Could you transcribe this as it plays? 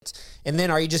And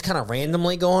then are you just kind of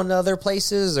randomly going to other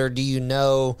places, or do you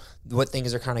know what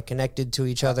things are kind of connected to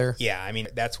each other? Yeah, I mean,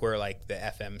 that's where like the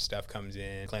FM stuff comes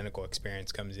in, clinical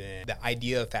experience comes in. The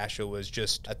idea of fascia was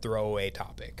just a throwaway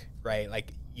topic, right? Like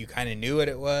you kind of knew what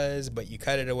it was, but you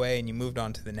cut it away and you moved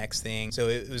on to the next thing. So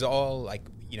it was all like,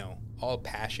 all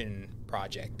passion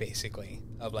project basically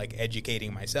of like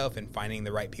educating myself and finding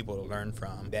the right people to learn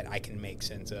from that I can make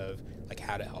sense of, like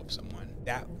how to help someone.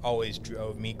 That always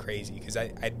drove me crazy because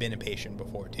I'd been a patient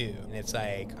before too. And it's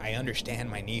like, I understand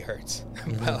my knee hurts,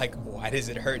 but like, why does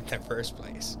it hurt in the first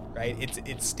place, right?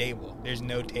 It's stable. There's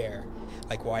no tear.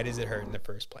 Like, why does it hurt in the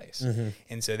first place?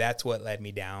 And so that's what led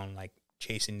me down, like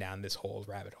chasing down this whole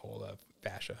rabbit hole of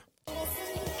fascia.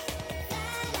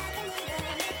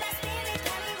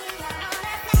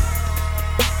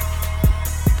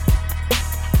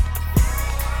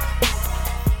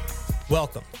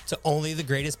 Welcome to Only the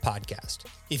Greatest Podcast.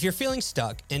 If you're feeling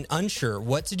stuck and unsure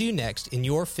what to do next in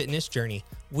your fitness journey,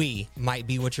 we might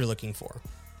be what you're looking for.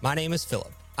 My name is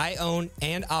Philip. I own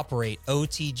and operate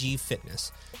OTG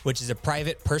Fitness, which is a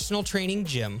private personal training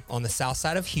gym on the south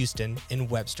side of Houston in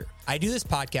Webster. I do this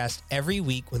podcast every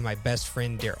week with my best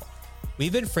friend, Daryl.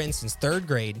 We've been friends since third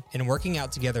grade and working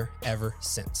out together ever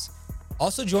since.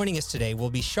 Also joining us today will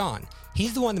be Sean.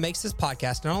 He's the one that makes this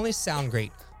podcast not only sound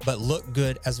great, but look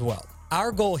good as well.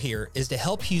 Our goal here is to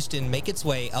help Houston make its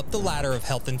way up the ladder of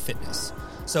health and fitness.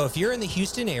 So if you're in the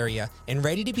Houston area and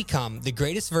ready to become the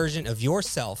greatest version of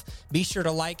yourself, be sure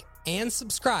to like and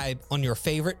subscribe on your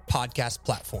favorite podcast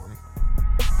platform.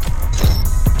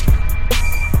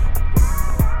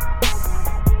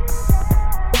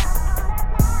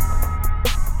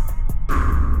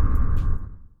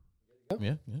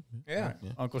 Yeah.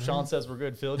 Uncle Sean says we're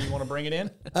good. Phil, do you want to bring it in?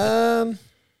 Does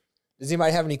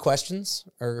anybody have any questions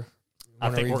or I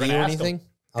think we're going to ask them.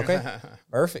 Okay,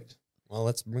 perfect. Well,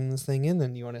 let's bring this thing in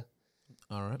then. You want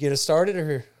to get us started?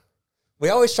 Or we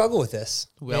always struggle with this.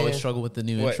 We always struggle with the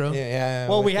new intro. Yeah.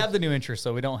 Well, we have the new intro,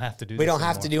 so we don't have to do. We don't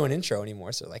have to do an intro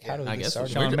anymore. So, like, how do we get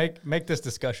started? Sean, make this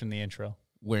discussion the intro.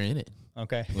 We're in it.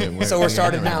 Okay. So we're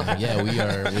started now. Yeah, we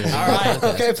are. All right.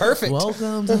 Okay, perfect.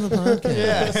 Welcome to the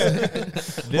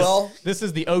podcast. This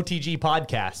is the OTG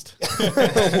podcast.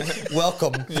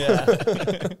 Welcome. Yeah.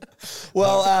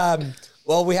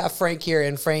 Well, we have Frank here,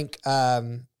 and Frank,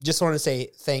 just want to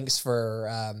say thanks for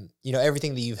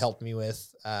everything that you've helped me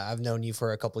with. I've known you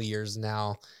for a couple of years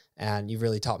now, and you've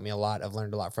really taught me a lot. I've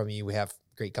learned a lot from you. We have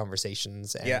great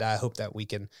conversations, and I hope that we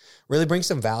can really bring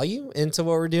some value into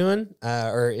what we're doing,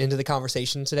 or into the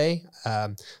conversation today.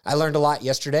 I learned a lot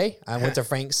yesterday. I went to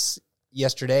Frank's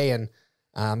yesterday, and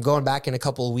I'm going back in a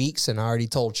couple of weeks, and I already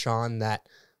told Sean that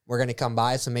we're going to come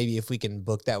by, so maybe if we can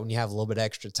book that when you have a little bit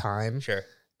extra time. Sure.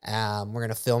 We're going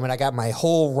to film it. I got my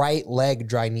whole right leg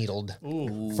dry needled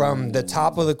from the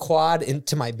top of the quad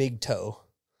into my big toe.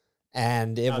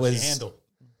 And it was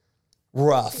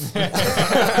rough.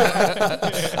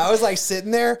 I was like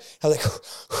sitting there. I was like,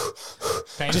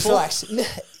 Painful? just relax.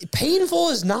 Painful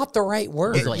is not the right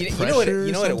word. Like you know what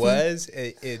it was?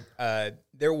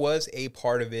 There was a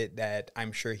part of it that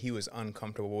I'm sure he was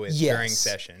uncomfortable with during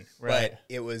session. Right. But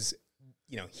it was,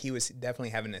 he was definitely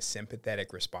having a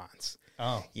sympathetic response.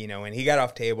 Oh. When he got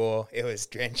off table, it was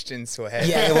drenched in sweat.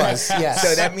 Yeah, it was. Yes.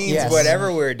 So that means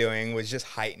whatever we were doing was just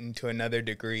heightened to another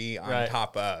degree on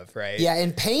top of, right? Yeah,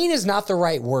 and pain is not the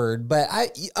right word, but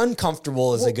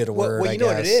uncomfortable is a good word. Well, you know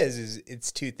what it is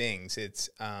it's two things.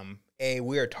 It's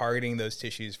we are targeting those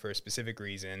tissues for a specific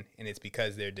reason, and it's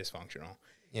because they're dysfunctional.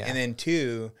 Yeah. And then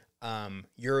two,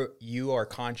 you are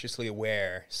consciously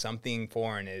aware something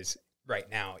foreign is right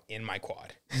now in my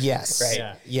quad. Yes.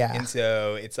 Right. Yeah. And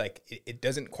so it's like, it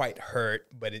doesn't quite hurt,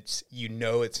 but it's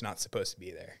not supposed to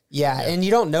be there. Yeah. And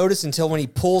you don't notice until when he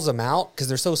pulls them out, because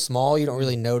they're so small, you don't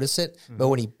really notice it. Mm-hmm. But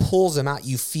when he pulls them out,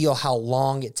 you feel how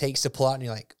long it takes to pull out, and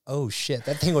you're like, oh shit,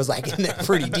 that thing was like in there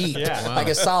pretty deep. Like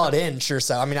a solid inch or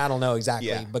so. I mean, I don't know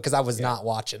exactly because I was not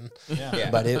watching.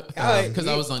 But it, because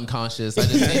I was unconscious. I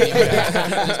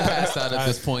just passed out at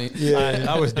this point.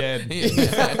 I was dead.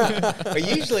 But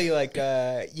usually, like,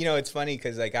 it's funny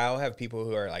because like I'll have people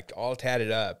who are like all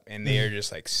tatted up, and they are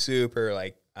just like super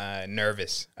like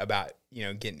nervous about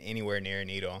getting anywhere near a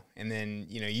needle. And then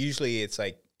usually it's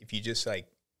like if you just like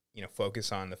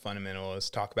focus on the fundamentals,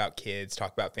 talk about kids,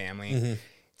 talk about family.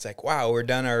 It's like, wow, we're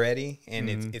done already, and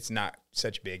it's not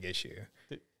such a big issue.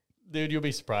 Dude, you'll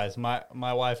be surprised. My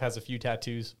wife has a few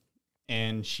tattoos,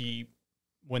 and we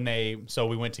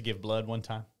went to give blood one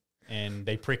time, and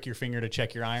they prick your finger to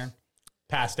check your iron.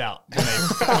 passed out. When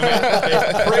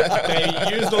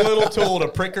they used a little tool to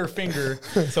prick her finger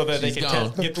so that they could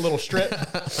get the little strip.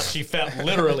 She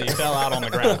literally fell out on the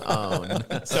ground. Oh,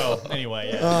 no. So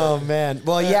anyway, yeah. Oh man.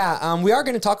 Well, yeah. We are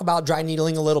going to talk about dry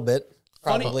needling a little bit,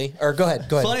 probably. Or go ahead.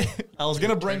 Funny, I was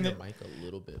going to bring the mic a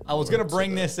little bit. I was going to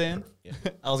bring this in. Yeah.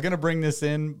 I was going to bring this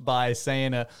in by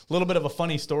saying a little bit of a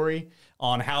funny story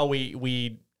on how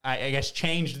I guess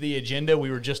changed the agenda. We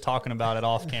were just talking about it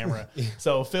off camera.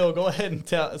 So Phil, go ahead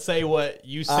and say what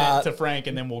you sent to Frank,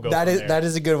 and then we'll go. That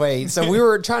is a good way. So we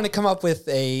were trying to come up with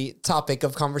a topic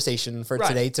of conversation for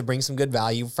today to bring some good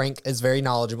value. Frank is very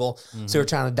knowledgeable, so we were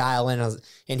trying to dial in.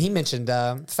 And he mentioned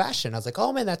fascia. I was like,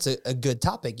 oh man, that's a good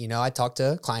topic. You know, I talk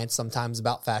to clients sometimes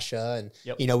about fascia,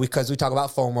 and you know, because we talk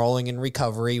about foam rolling and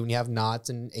recovery when you have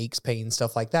knots and aches, pain,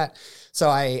 stuff like that.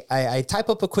 So I type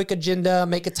up a quick agenda,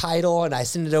 make a title, and I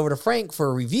send it over to Frank for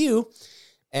a review.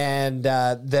 And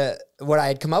what I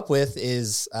had come up with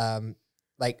is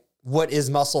like, what is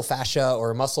muscle fascia,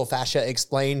 or muscle fascia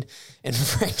explained? And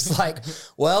Frank's like,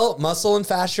 well, muscle and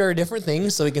fascia are different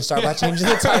things, so we can start by changing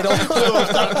the title.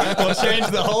 We'll change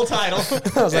the whole title.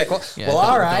 I was like, well,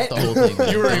 all right. The whole thing.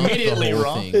 You were immediately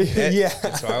wrong. Yeah,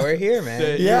 that's why we're here,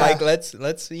 man. Yeah, like let's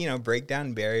break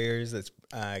down barriers. Let's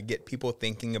get people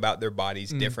thinking about their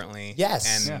bodies differently.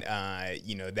 Yes, and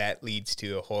that leads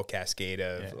to a whole cascade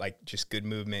of like just good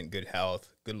movement, good health,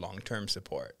 good long-term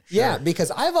support. Yeah, because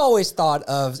I've always thought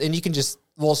of, and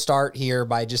we'll start here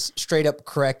by just straight up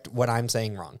correct what I'm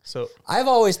saying wrong. So I've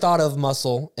always thought of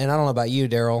muscle, and I don't know about you,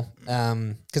 Daryl,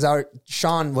 because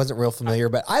Sean wasn't real familiar,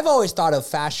 but I've always thought of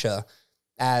fascia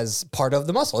as part of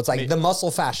the muscle. It's like the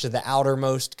muscle fascia, the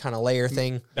outermost kind of layer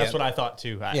thing. That's what I thought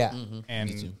too. And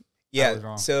me too.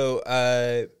 Yeah, so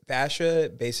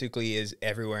fascia basically is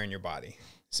everywhere in your body.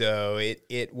 So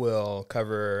it will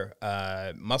cover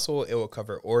muscle, it will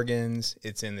cover organs,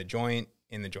 it's in the joint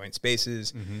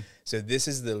spaces. So this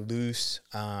is the loose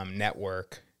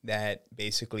network that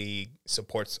basically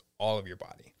supports all of your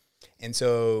body. And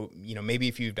so, maybe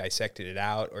if you've dissected it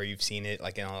out or you've seen it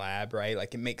like in a lab, right?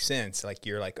 Like it makes sense. Like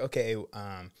you're like, okay,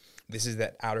 this is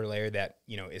that outer layer that,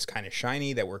 is kind of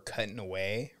shiny that we're cutting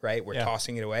away, right? We're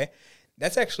tossing it away.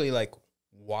 That's actually like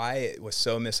why it was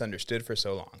so misunderstood for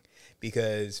so long,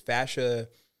 because fascia,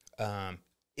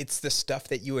 it's the stuff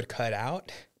that you would cut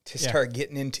out to start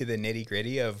getting into the nitty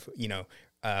gritty of,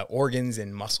 organs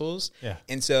and muscles. Yeah.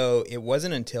 And so it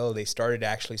wasn't until they started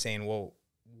actually saying, well,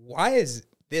 why is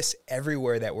this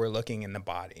everywhere that we're looking in the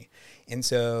body? And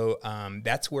so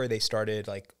that's where they started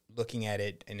like looking at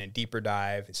it in a deeper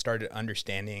dive. It started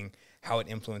understanding how it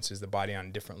influences the body on a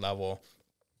different level.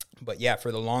 But yeah,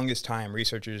 for the longest time,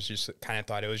 researchers just kind of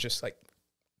thought it was just like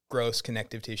gross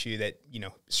connective tissue that,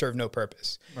 served no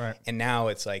purpose. Right. And now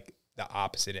it's like the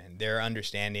opposite end. They're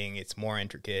understanding it's more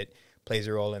intricate, plays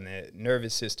a role in the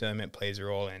nervous system, it plays a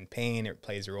role in pain, it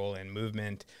plays a role in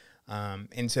movement.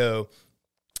 And so,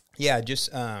 yeah, just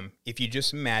if you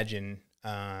just imagine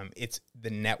it's the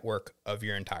network of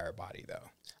your entire body, though.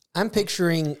 I'm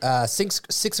picturing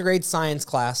sixth grade science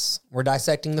class. We're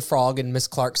dissecting the frog in Miss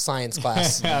Clark's science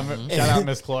class. Shout out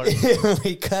Miss Clark.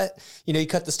 We cut, you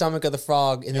cut the stomach of the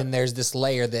frog, and then there's this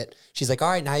layer that she's like, all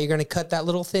right, now you're going to cut that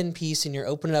little thin piece, and you're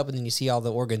opening it up, and then you see all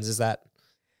the organs. Is that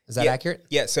accurate?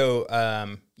 Yeah.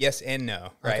 So yes and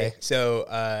no. Right. Okay. So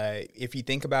if you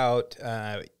think about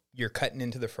you're cutting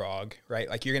into the frog, right?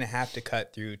 Like you're going to have to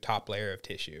cut through top layer of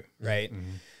tissue, right?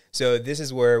 Mm-hmm. So this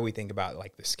is where we think about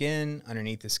like the skin.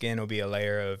 Underneath the skin will be a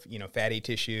layer of, fatty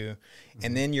tissue. Mm-hmm.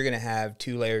 And then you're going to have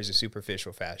 2 layers of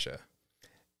superficial fascia.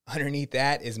 Underneath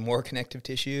that is more connective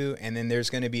tissue. And then there's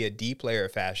going to be a deep layer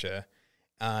of fascia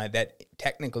that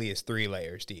technically is 3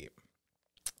 layers deep.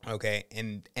 Okay.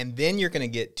 And then you're going to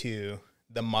get to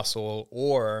the muscle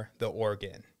or the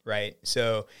organ, right?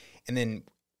 So, and then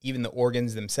even the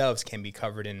organs themselves can be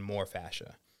covered in more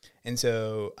fascia. And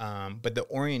so, but the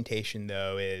orientation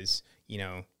though is,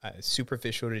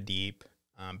 superficial to deep.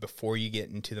 Before you get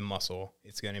into the muscle,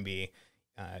 it's going to be,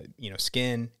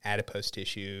 skin, adipose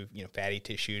tissue, fatty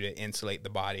tissue to insulate the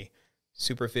body,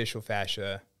 superficial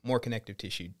fascia, more connective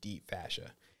tissue, deep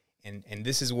fascia. And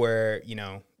this is where,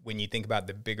 when you think about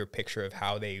the bigger picture of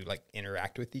how they like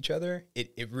interact with each other,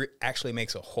 it actually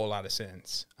makes a whole lot of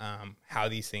sense. How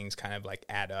these things kind of like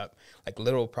add up, like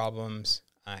little problems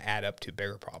add up to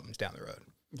bigger problems down the road.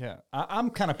 Yeah. I'm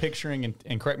kind of picturing,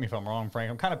 and correct me if I'm wrong,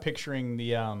 Frank, I'm kind of picturing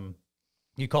the,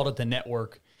 you called it the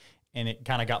network, and it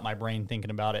kind of got my brain thinking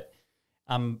about it.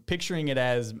 I'm picturing it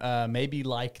as maybe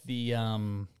like the,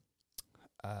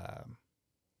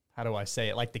 how do I say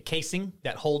it? Like the casing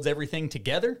that holds everything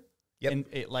together. Yep. And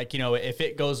it, like, if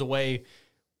it goes away,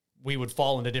 we would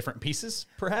fall into different pieces,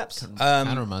 perhaps. Kind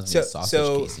of reminds me of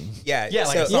sausage casing. Yeah,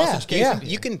 like a sausage casing.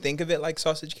 You can think of it like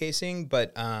sausage casing,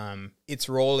 but its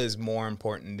role is more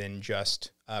important than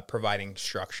just providing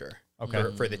structure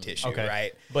for the tissue,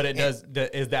 right? But it does.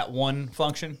 Is that one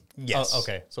function? Yes.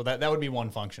 Okay, so that would be one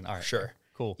function. All right. Sure.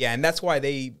 Cool. Yeah, and that's why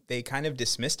they kind of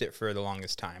dismissed it for the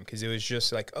longest time, because it was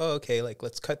just like, oh, okay, like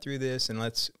let's cut through this and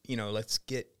let's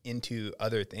get into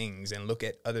other things and look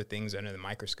at other things under the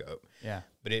microscope. Yeah.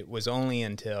 But it was only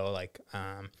until like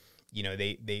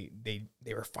they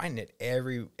were finding it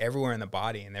everywhere in the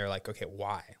body, and they were like, okay,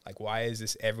 why? Like, why is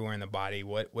this everywhere in the body?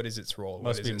 What is its role?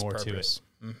 Must what is be its more purpose?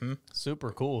 to it. Mm-hmm.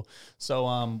 Super cool. So,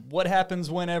 what happens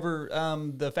whenever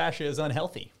the fascia is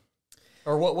unhealthy?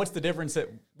 Or what's the difference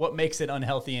what makes it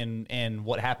unhealthy and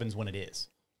what happens when it is?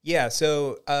 Yeah,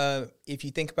 so if you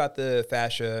think about the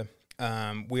fascia,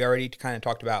 we already kind of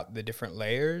talked about the different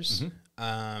layers.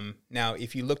 Mm-hmm. Now,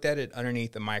 if you looked at it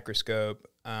underneath the microscope,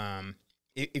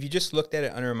 if you just looked at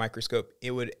it under a microscope,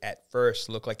 it would at first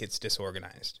look like it's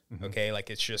disorganized, okay? Like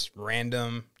it's just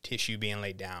random tissue being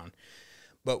laid down.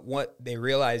 But what they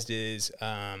realized is,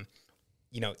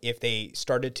 if they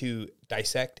started to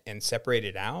dissect and separate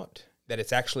it out, that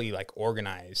it's actually like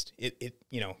organized.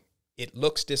 It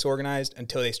looks disorganized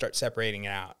until they start separating it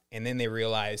out. And then they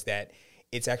realize that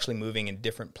it's actually moving in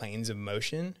different planes of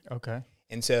motion. Okay.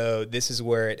 And so this is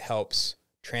where it helps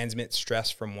transmit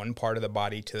stress from one part of the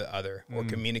body to the other, or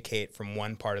communicate from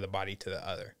one part of the body to the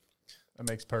other. That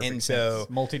makes perfect sense. So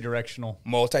multi-directional,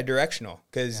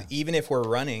 because even if we're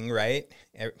running, right,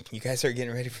 you guys are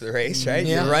getting ready for the race, right?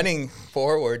 Yeah. You're running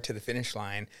forward to the finish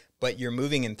line, but you're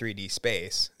moving in 3D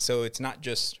space. So it's not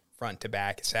just front to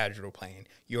back, sagittal plane.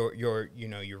 You're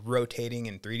rotating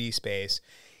in 3D space,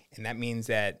 and that means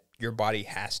that your body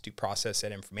has to process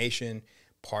that information.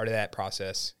 Part of that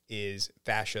process is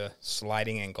fascia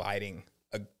sliding and gliding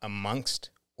amongst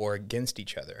or against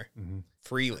each other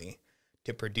freely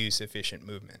to produce efficient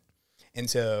movement. And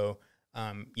so,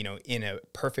 in a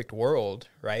perfect world,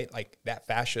 right, like that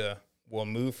fascia will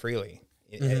move freely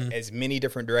as many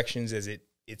different directions as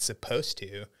it's supposed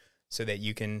to, so that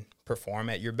you can perform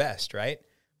at your best, right?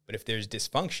 But if there's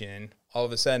dysfunction, all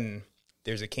of a sudden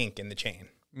there's a kink in the chain.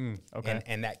 Okay.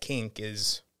 And that kink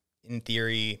is, in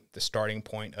theory, the starting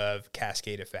point of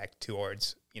cascade effect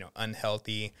towards,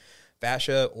 unhealthy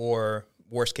fascia or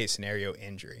worst case scenario,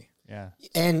 injury. Yeah.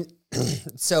 And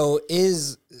so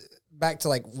back to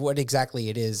like what exactly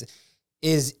it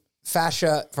is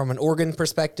fascia from an organ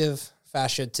perspective,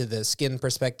 fascia to the skin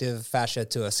perspective, fascia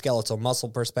to a skeletal muscle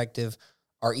perspective.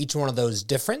 Are each one of those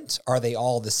different? Are they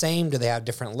all the same? Do they have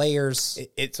different layers?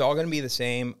 It's all going to be the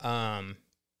same.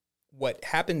 What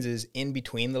happens is in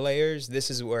between the layers,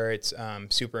 this is where it's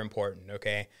super important,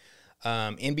 okay?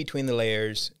 In between the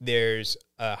layers, there's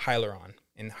a hyaluron,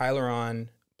 and hyaluron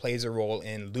plays a role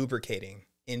in lubricating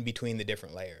in between the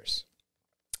different layers.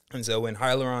 And so when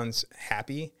hyaluron's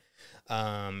happy,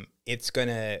 it's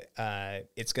gonna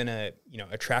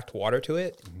attract water to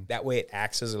it. That way it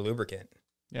acts as a lubricant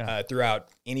throughout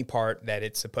any part that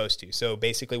it's supposed to. So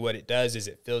basically what it does is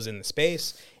it fills in the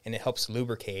space and it helps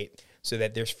lubricate so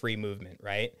that there's free movement,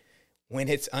 right? When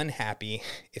it's unhappy,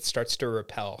 it starts to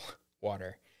repel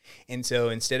water. And so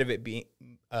instead of it being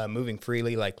moving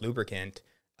freely like lubricant,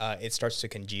 it starts to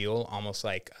congeal almost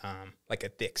like a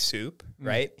thick soup,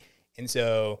 right? And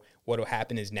so what will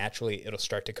happen is naturally it'll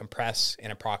start to compress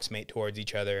and approximate towards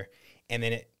each other. And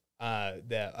then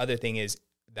the other thing is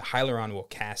the hyaluron will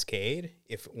cascade.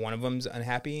 If one of them's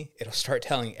unhappy, it'll start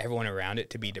telling everyone around it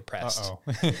to be depressed.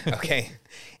 Okay.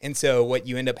 And so what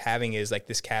you end up having is like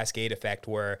this cascade effect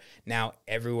where now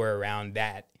everywhere around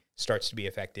that starts to be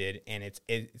affected, and it's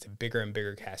a bigger and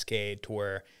bigger cascade to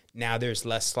where now there's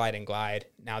less slide and glide.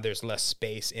 Now there's less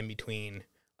space in between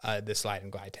the slide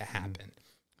and glide to happen.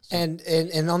 So.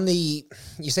 And on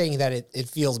you're saying that it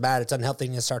feels bad, it's unhealthy,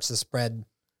 and it starts to spread.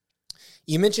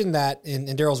 You mentioned that in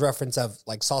Daryl's reference of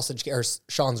like sausage, or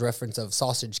Sean's reference of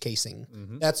sausage casing.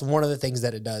 That's one of the things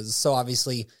that it does. So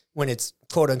obviously when it's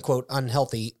quote unquote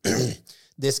unhealthy,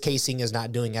 this casing is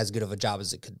not doing as good of a job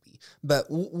as it could be. But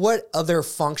what other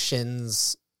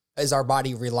functions is our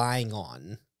body relying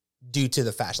on due to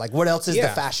the fascia? Like what else is the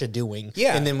fascia doing?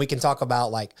 Yeah. And then we can talk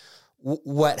about like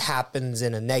what happens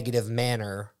in a negative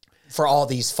manner for all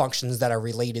these functions that are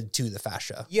related to the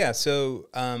fascia. Yeah. So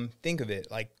think of it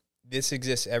like this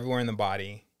exists everywhere in the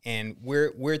body, and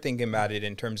we're thinking about it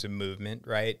in terms of movement,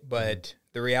 right? But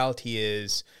the reality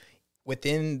is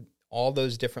within all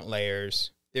those different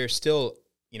layers, there's still,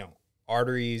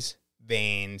 arteries,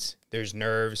 veins, there's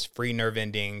nerves, free nerve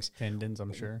endings. Tendons,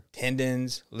 I'm sure.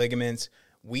 Tendons, ligaments.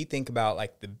 we think about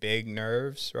like the big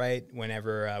nerves, right?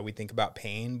 Whenever we think about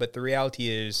pain, but the reality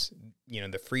is,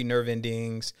 the free nerve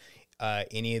endings,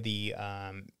 any of the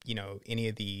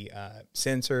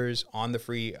sensors on the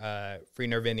free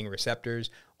nerve ending receptors,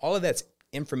 all of that's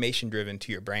information driven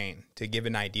to your brain to give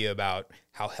an idea about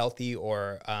how healthy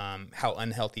or how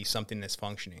unhealthy something is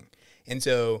functioning. And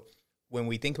so when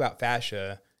we think about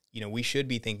fascia, we should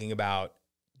be thinking about,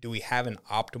 do we have an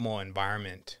optimal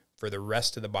environment for the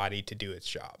rest of the body to do its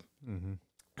job? Mm-hmm.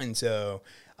 And so,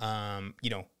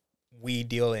 we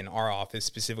deal in our office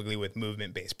specifically with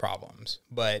movement-based problems,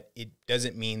 but it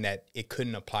doesn't mean that it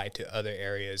couldn't apply to other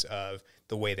areas of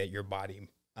the way that your body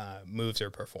moves or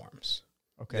performs.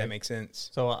 Okay. Does that make sense?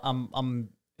 So I'm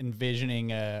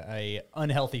envisioning a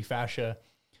unhealthy fascia.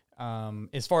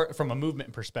 As far from a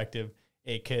movement perspective,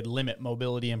 it could limit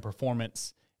mobility and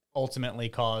performance, ultimately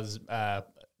cause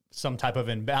some type of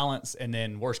imbalance, and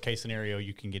then worst case scenario,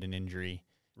 you can get an injury,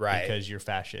 right? Because your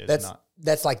fascia is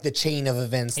that's like the chain of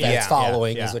events that's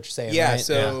following, is what you're saying. Yeah. Right?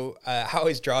 So I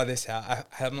always draw this out.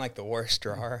 I'm like the worst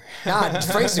drawer. Nah,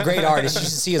 Frank's a great artist. You should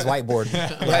see his whiteboard.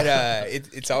 But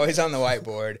it's always on the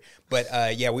whiteboard. But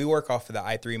we work off of the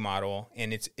I3 model,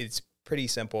 and it's pretty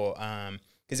simple.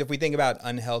 Because if we think about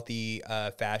unhealthy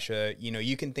fascia,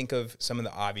 you can think of some of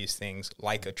the obvious things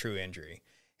like a true injury.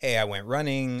 Hey, I went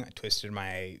running, I twisted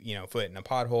my foot in a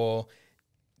pothole.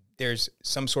 There's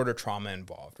some sort of trauma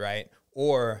involved, right?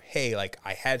 Or, hey, like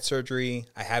I had surgery,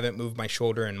 I haven't moved my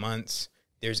shoulder in months.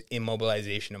 There's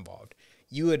immobilization involved.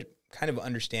 You would kind of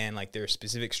understand like there are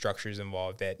specific structures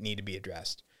involved that need to be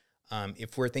addressed.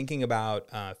 If we're thinking about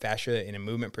fascia in a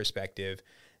movement perspective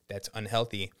that's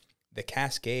unhealthy, the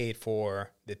cascade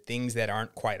for the things that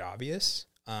aren't quite obvious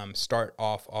start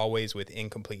off always with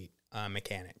incomplete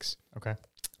mechanics. Okay.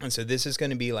 And so this is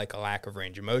going to be like a lack of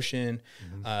range of motion,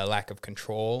 lack of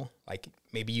control. Like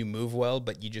maybe you move well,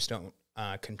 but you just don't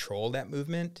control that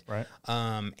movement. Right.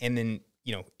 And then,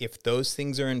 if those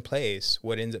things are in place,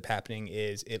 what ends up happening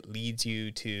is it leads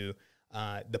you to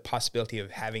the possibility of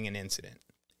having an incident.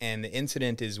 And the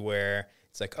incident is where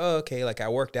it's like, oh, okay, like I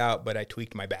worked out, but I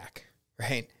tweaked my back,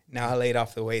 right? Now I laid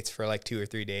off the weights for like 2 or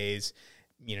 3 days,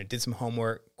 did some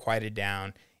homework, quieted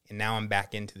down, and now I'm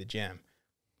back into the gym.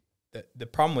 The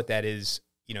problem with that is,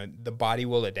 the body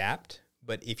will adapt,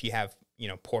 but if you have,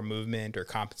 poor movement or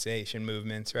compensation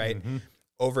movements, right,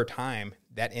 over time,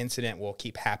 that incident will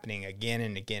keep happening again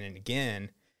and again and again.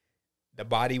 The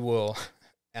body will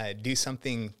do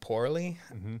something poorly,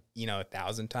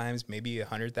 1,000 times, maybe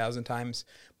 100,000 times,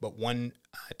 but one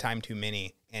time too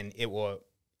many, and it will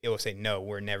say, no,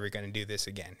 we're never going to do this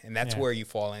again. And that's where you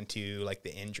fall into like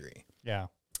the injury. Yeah.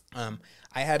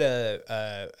 I had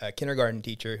a kindergarten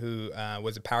teacher who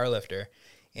was a power lifter,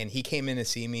 and he came in to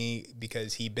see me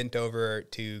because he bent over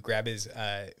to grab his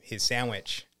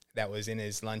sandwich that was in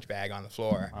his lunch bag on the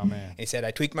floor. Oh, man. And he said,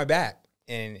 I tweaked my back,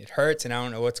 and it hurts, and I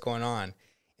don't know what's going on.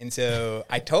 And so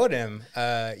I told him,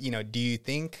 do you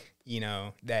think,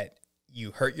 that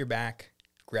you hurt your back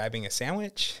grabbing a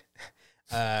sandwich?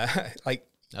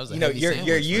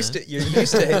 You're used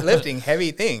to lifting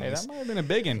heavy things. Hey, that might have been a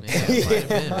big one.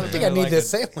 I don't think I need this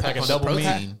sandwich. Like a double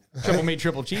meat, triple meat,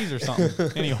 triple cheese or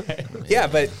something. Anyway. Yeah,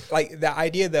 but like the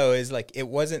idea though is like it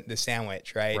wasn't the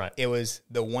sandwich, right? Right. It was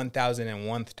the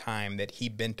 1001th time that he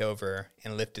bent over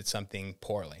and lifted something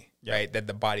poorly, right? That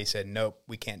the body said, nope,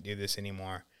 we can't do this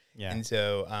anymore. Yeah. And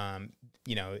so,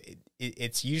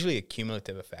 it's usually a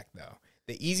cumulative effect though.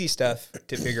 The easy stuff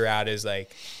to figure out is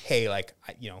like, hey, like,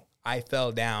 I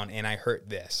fell down and I hurt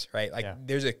this, right? Like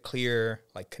there's a clear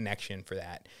like connection for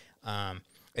that.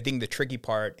 I think the tricky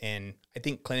part, and I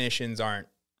think clinicians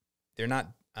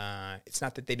it's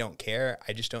not that they don't care.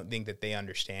 I just don't think that they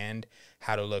understand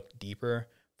how to look deeper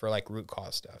for like root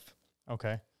cause stuff.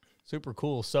 Okay. Super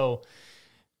cool. So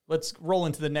let's roll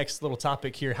into the next little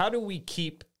topic here. How do we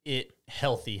keep it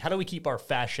healthy? How do we keep our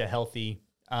fascia healthy?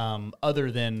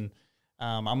 Other than,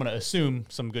 I'm going to assume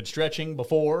some good stretching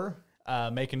before,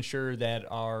 making sure that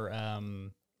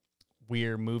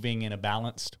we're moving in a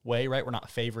balanced way, right? We're not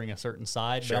favoring a certain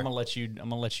side. Sure. But I'm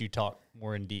gonna let you talk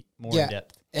more in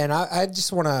depth. And I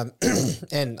just want to,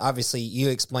 and obviously you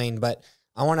explained, but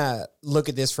I want to look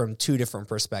at this from two different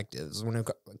perspectives. When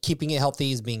keeping it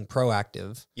healthy is being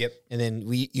proactive. Yep. And then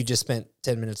you just spent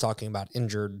 10 minutes talking about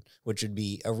injured, which would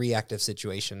be a reactive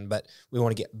situation, but we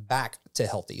want to get back to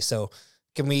healthy. So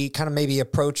can we kind of maybe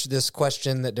approach this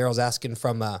question that Daryl's asking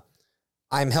from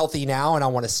I'm healthy now and I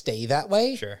want to stay that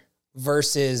way? Sure.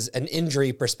 Versus an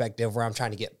injury perspective where I'm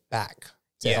trying to get back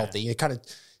to healthy. It kind of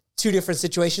two different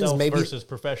situations. Maybe versus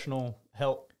professional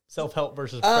help, self-help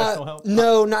versus professional help.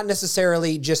 No, not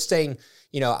necessarily. Just saying,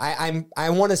 I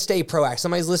want to stay proactive.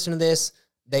 Somebody's listening to this.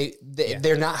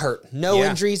 They're not hurt. No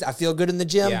injuries. I feel good in the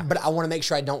gym, but I want to make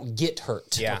sure I don't get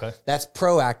hurt. Yeah. Okay. That's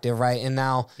proactive, right? And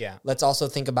now let's also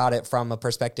think about it from a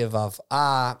perspective of,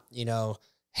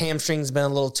 hamstring's been a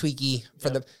little tweaky for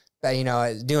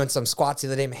doing some squats the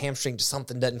other day, my hamstring, just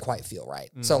something doesn't quite feel right.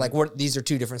 Mm-hmm. So these are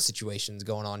two different situations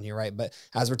going on here, right? But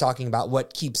as we're talking about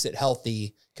what keeps it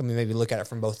healthy, can we maybe look at it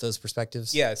from both those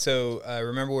perspectives? Yeah. So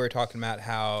remember we were talking about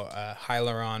how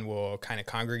hyaluron will kind of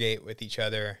congregate with each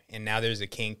other, and now there's a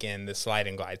kink in the slide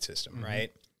and glide system,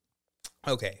 right?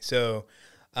 Okay. So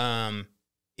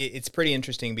it's pretty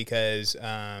interesting because,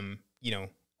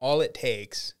 all it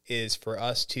takes is for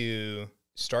us to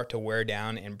start to wear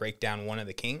down and break down one of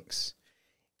the kinks,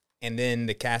 and then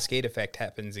the cascade effect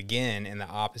happens again in the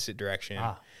opposite direction,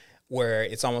 where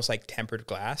it's almost like tempered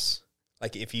glass.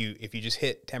 Like if you just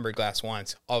hit tempered glass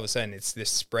once, all of a sudden it's this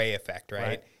spray effect,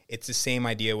 right? It's the same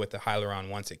idea with the hyaluron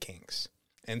once it kinks.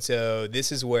 And so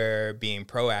this is where being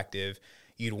proactive,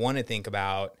 you'd want to think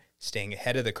about staying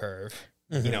ahead of the curve,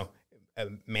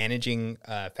 managing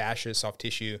fascia, soft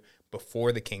tissue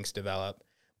before the kinks develop.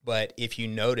 But if you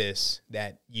notice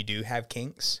that you do have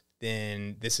kinks,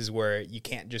 then this is where you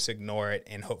can't just ignore it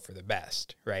and hope for the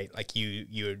best, right? Like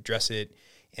you address it,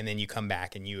 and then you come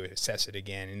back and you assess it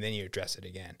again, and then you address it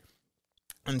again.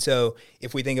 And so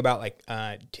if we think about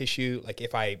tissue, like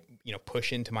if I,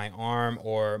 push into my arm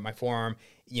or my forearm,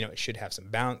 it should have some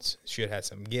bounce, should have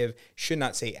some give, should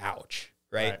not say ouch,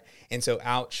 right? And so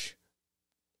ouch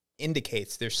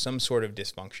indicates there's some sort of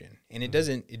dysfunction, and it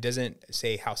doesn't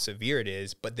say how severe it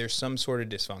is, but there's some sort of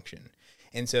dysfunction.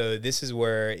 And so this is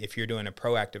where, if you're doing a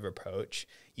proactive approach,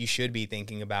 you should be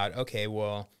thinking about, okay,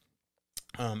 well,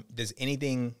 does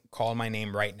anything call my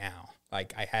name right now?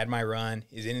 Like, I had my run,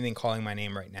 is anything calling my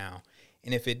name right now?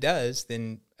 And if it does,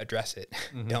 then address it.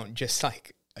 Don't just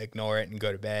ignore it and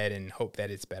go to bed and hope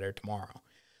that it's better tomorrow.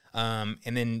 And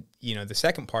then, the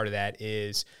second part of that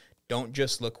is, don't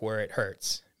just look where it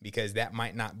hurts, because that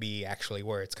might not be actually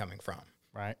where it's coming from.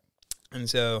 Right. And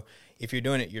so if you're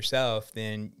doing it yourself,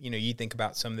 then, you think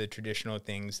about some of the traditional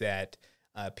things that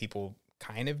people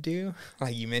kind of do.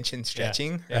 Like you mentioned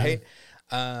stretching, right?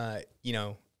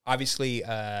 Obviously,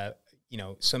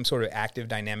 some sort of active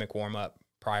dynamic warm up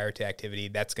prior to activity,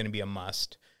 that's going to be a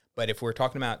must. But if we're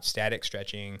talking about static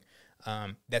stretching,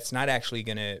 that's not actually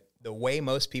the way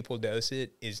most people dose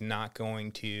it is not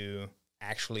going to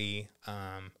actually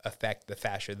affect the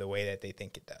fascia the way that they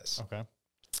think it does. Okay.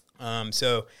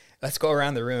 So let's go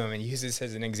around the room and use this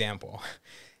as an example.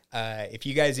 If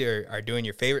you guys are doing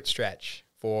your favorite stretch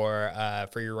for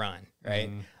your run, right?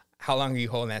 How long are you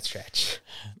holding that stretch?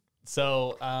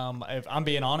 So if I'm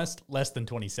being honest, less than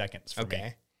 20 seconds for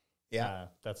me. Yeah.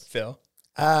 That's Phil.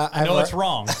 I know it's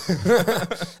wrong.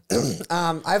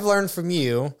 I've learned from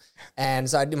you, and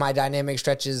so I do my dynamic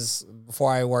stretches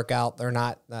before I work out. They're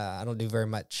not, I don't do very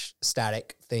much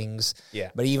static things.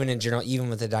 Yeah. But even in general, even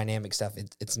with the dynamic stuff,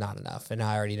 it's not enough. And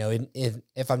I already know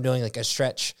if I'm doing like a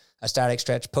static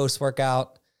stretch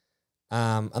post-workout,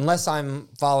 unless I'm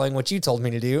following what you told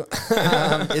me to do,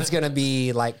 it's going to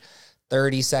be like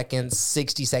 30 seconds,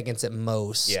 60 seconds at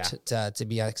most to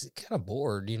be kind of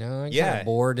bored, I'm kind of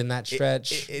bored in that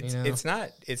stretch. It's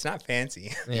not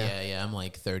fancy. Yeah. I'm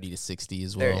like 30 to 60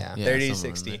 as well. 30 to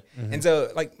 60. And so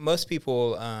like most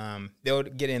people, they'll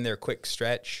get in their quick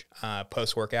stretch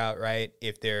post workout, right?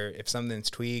 If something's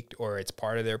tweaked or it's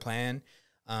part of their plan,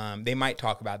 they might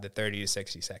talk about the 30 to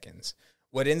 60 seconds.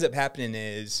 What ends up happening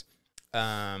is,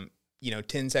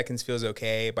 10 seconds feels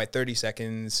okay. By 30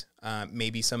 seconds,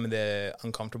 maybe some of the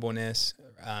uncomfortableness,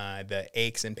 the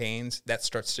aches and pains, that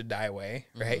starts to die away,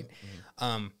 right?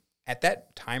 At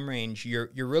that time range, you're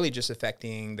really just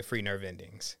affecting the free nerve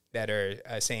endings that are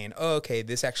saying, oh, okay,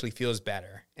 this actually feels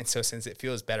better. And so since it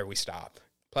feels better, we stop.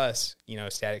 Plus,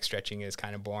 static stretching is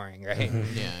kind of boring, right?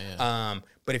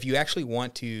 But if you actually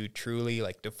want to truly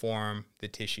deform the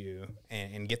tissue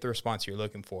and get the response you're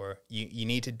looking for, you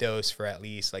need to dose for at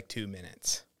least 2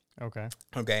 minutes. Okay.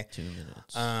 2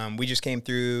 minutes. We just came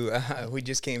through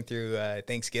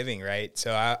Thanksgiving, right?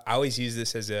 So I always use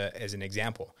this as an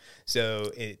example.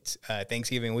 So it's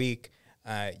Thanksgiving week.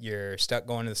 You're stuck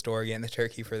going to the store getting the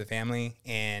turkey for the family,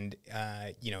 and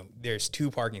there's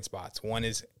 2 parking spots. One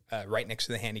is right next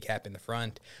to the handicap in the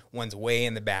front. One's way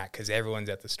in the back because everyone's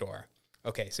at the store.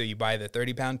 Okay, so you buy the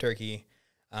 30-pound turkey.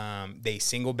 They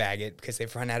single bag it because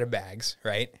they've run out of bags,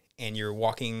 right? And you're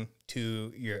walking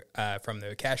to your from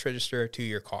the cash register to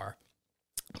your car,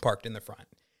 parked in the front.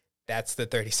 That's the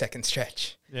 30-second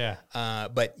stretch. Yeah.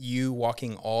 But you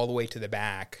walking all the way to the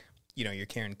back, you're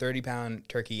carrying 30-pound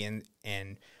turkey,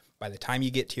 and by the time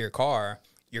you get to your car,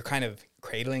 you're kind of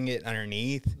cradling it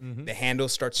underneath. The handle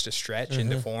starts to stretch and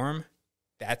deform.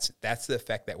 That's the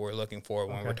effect that we're looking for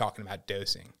when we're talking about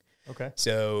dosing. Okay.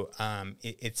 So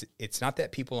it's not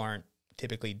that people aren't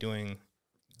typically doing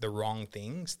the wrong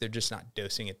things. They're just not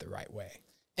dosing it the right way.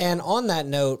 And on that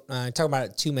note, talking about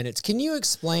it 2 minutes, can you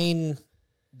explain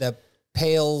the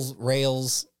pails,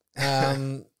 rails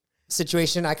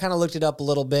situation? I kind of looked it up a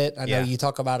little bit. I know you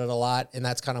talk about it a lot, and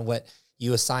that's kind of what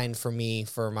you assigned for me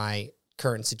for my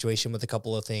current situation with a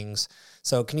couple of things.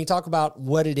 So can you talk about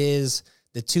what it is,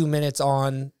 the 2 minutes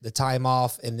on, the time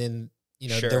off, and then, the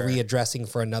readdressing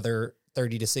for another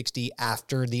 30 to 60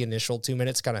 after the initial 2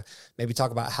 minutes? Kind of maybe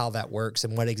talk about how that works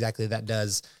and what exactly that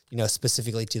does,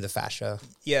 specifically to the fascia.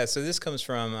 Yeah. So this comes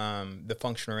from the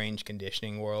functional range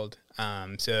conditioning world.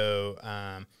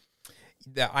 The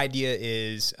idea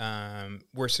is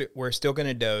we're still going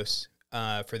to dose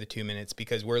for the 2 minutes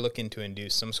because we're looking to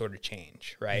induce some sort of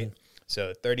change, right?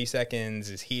 So 30 seconds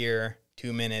is here.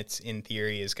 2 minutes in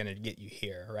theory is going to get you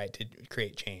here, right, to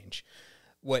create change.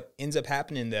 What ends up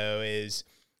happening though is,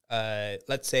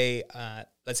 let's say I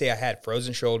had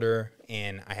frozen shoulder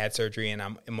and I had surgery and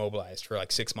I'm immobilized for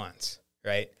like 6 months,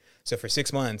 right? So for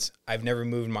 6 months, I've never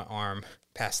moved my arm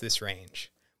past this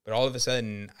range, but all of a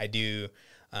sudden I do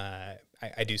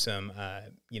some,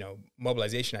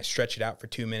 mobilization. I stretch it out for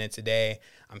 2 minutes a day.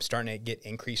 I'm starting to get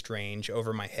increased range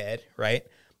over my head, right?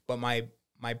 But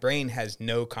my brain has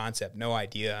no concept, no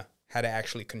idea how to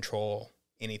actually control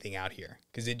anything out here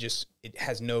because it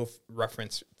has no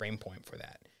reference frame point for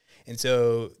that. And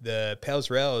so the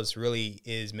Pales Rails really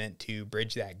is meant to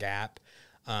bridge that gap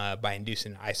by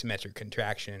inducing isometric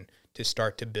contraction to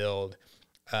start to build,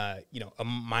 a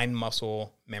mind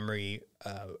muscle memory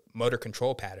motor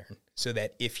control pattern so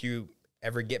that if you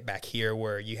ever get back here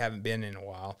where you haven't been in a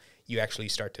while, you actually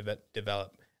start to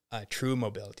develop true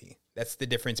mobility. That's the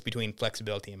difference between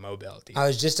flexibility and mobility. I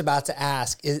was just about to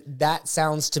ask. That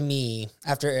sounds to me,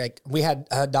 after we had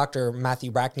Dr. Matthew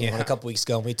Brackney on a couple weeks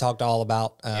ago, and we talked all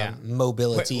about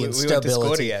mobility and stability. We went to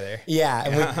school together.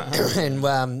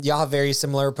 And y'all have very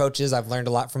similar approaches. I've learned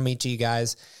a lot from each of you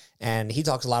guys. And he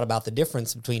talks a lot about the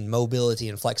difference between mobility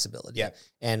and flexibility. Yeah.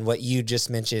 And what you just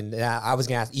mentioned, and I was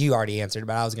going to ask, you already answered,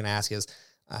 but I was going to ask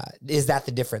is that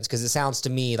the difference? Because it sounds to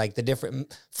me like the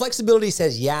different flexibility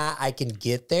says, yeah, I can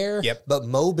get there. Yep. But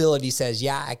mobility says,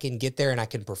 yeah, I can get there and I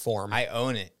can perform. I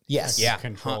own it. Yes. Yeah.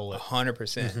 Control it.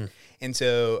 100%. And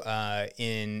so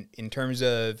in terms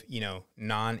of,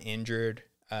 non-injured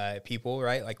people,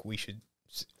 right? Like we should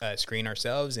screen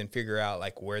ourselves and figure out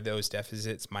like where those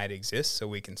deficits might exist so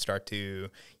we can start to,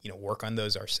 work on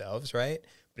those ourselves, right?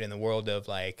 But in the world of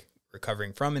like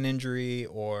recovering from an injury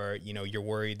or, you're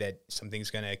worried that something's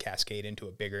going to cascade into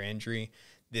a bigger injury,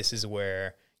 this is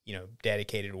where,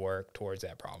 dedicated work towards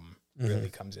that problem really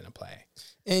comes into play.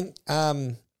 And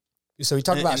so we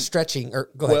talked about stretching, or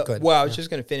go ahead. Well, I was just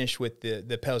going to finish with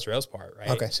the Pales Rails part, right?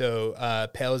 Okay. So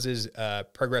Pales is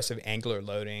progressive angular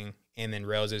loading, and then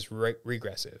Rails is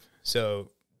regressive.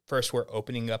 So first we're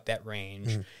opening up that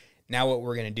range. Now what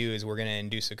we're going to do is we're going to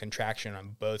induce a contraction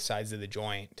on both sides of the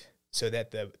joint so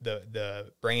that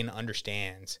the brain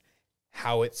understands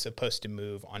how it's supposed to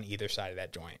move on either side of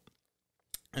that joint.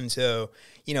 And so,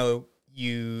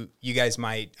 you guys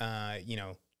might,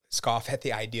 scoff at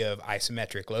the idea of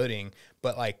isometric loading,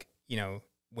 but like,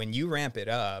 when you ramp it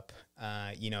up,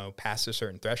 past a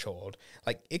certain threshold,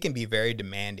 like it can be very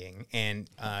demanding and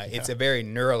it's a very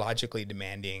neurologically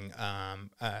demanding,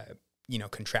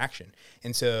 contraction.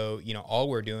 And so, all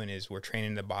we're doing is we're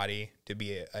training the body to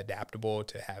be adaptable,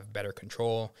 to have better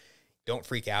control. Don't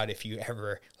freak out if you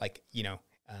ever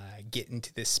get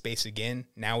into this space again.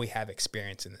 Now we have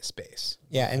experience in this space.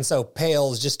 Yeah. And so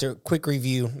Pales, just a quick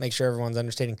review, make sure everyone's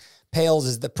understanding. Pales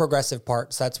is the progressive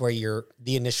part. So that's where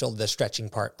the stretching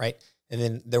part, right? And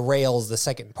then the rails, the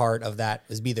second part of that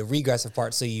is be the regressive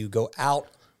part. So you go out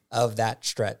of that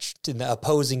stretch to the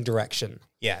opposing direction.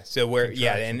 Yeah. So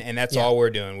and that's all we're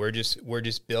doing. We're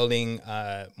just building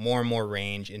more and more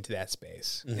range into that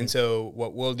space. And so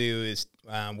what we'll do is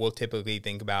we'll typically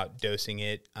think about dosing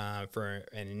it for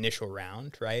an initial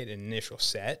round, right? An initial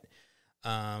set.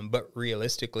 But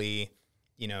realistically,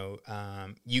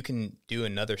 you can do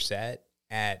another set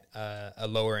at a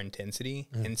lower intensity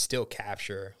and still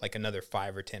capture like another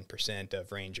 5 or 10%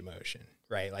 of range of motion,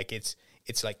 right? Like it's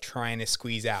like trying to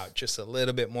squeeze out just a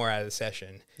little bit more out of the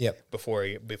session before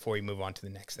you move on to the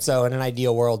next thing. So in an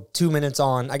ideal world, 2 minutes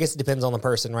on, I guess it depends on the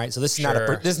person, right? So this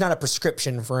is not a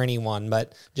prescription for anyone,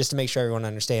 but just to make sure everyone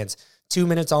understands, 2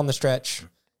 minutes on the stretch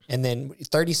and then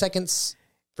 30 seconds.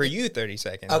 For you, 30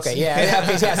 seconds. Okay,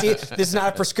 yeah. See, this is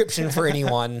not a prescription for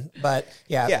anyone, but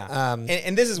yeah. Yeah.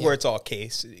 And this is where it's all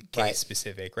case Right.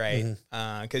 specific, right?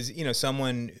 Because,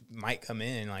 someone might come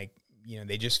in like,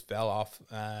 they just fell off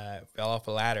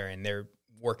a ladder and they're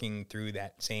working through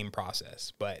that same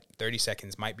process, but 30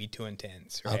 seconds might be too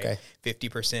intense, right? Okay.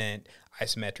 50%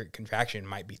 isometric contraction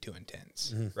might be too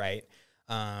intense, right?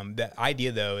 The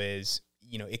idea though is,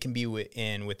 it can be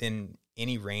within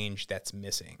any range that's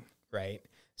missing, right?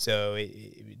 So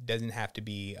it doesn't have to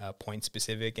be point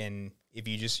specific. And if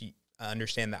you just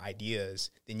understand the ideas,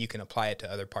 then you can apply it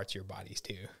to other parts of your bodies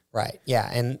too. Right. Yeah.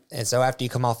 And so after you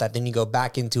come off that, then you go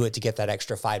back into it to get that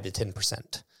extra 5 to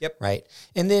 10%. Yep. Right.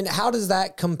 And then how does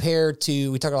that compare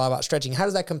to, we talk a lot about stretching. How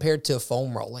does that compare to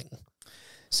foam rolling?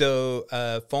 So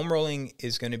foam rolling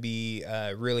is going to be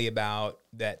really about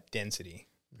that density.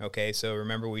 Okay. So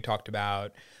remember we talked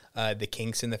about the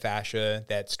kinks in the fascia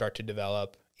that start to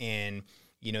develop, and,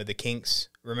 the kinks,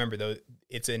 remember though,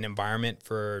 it's an environment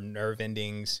for nerve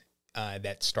endings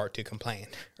that start to complain,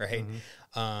 right?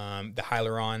 The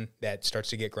hyaluron that starts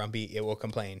to get grumpy, it will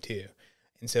complain too.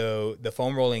 And so the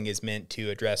foam rolling is meant to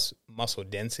address muscle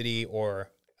density or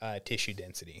tissue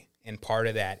density. And part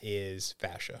of that is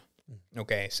fascia.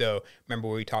 Okay, so remember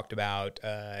we talked about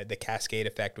the cascade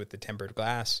effect with the tempered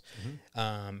glass.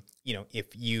 If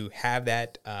you have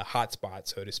that hot spot,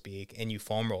 so to speak, and you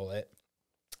foam roll it,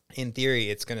 in theory,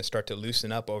 it's going to start to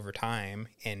loosen up over time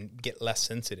and get less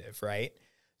sensitive, right?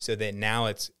 So that now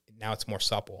it's more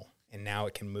supple, and now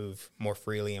it can move more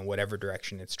freely in whatever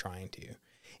direction it's trying to.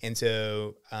 And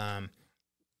so I've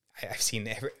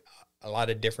seen a lot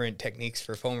of different techniques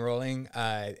for foam rolling.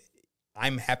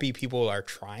 I'm happy people are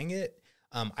trying it.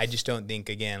 I just don't think,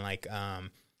 again, like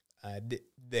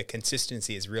the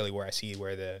consistency is really where I see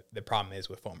where the problem is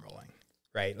with foam rolling,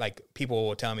 right? Like people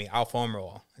will tell me, I'll foam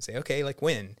roll. I say, okay, like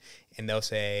when? And they'll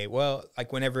say, well,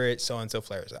 like whenever it so-and-so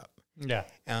flares up. Yeah.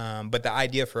 But the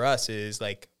idea for us is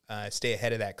like stay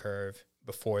ahead of that curve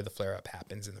before the flare-up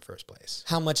happens in the first place.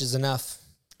 How much is enough?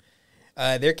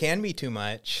 There can be too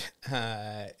much,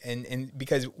 and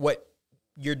because what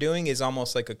you're doing is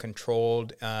almost like a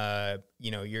controlled,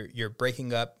 you're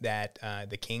breaking up that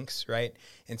the kinks, right?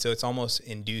 And so it's almost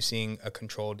inducing a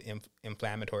controlled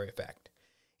inflammatory effect.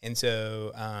 And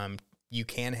so you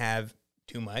can have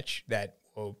too much that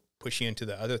will push you into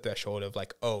the other threshold of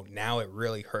like, oh, now it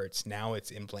really hurts. Now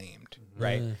it's inflamed,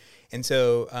 right? And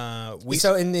so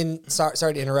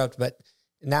sorry to interrupt, but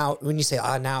now when you say,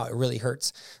 now it really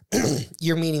hurts,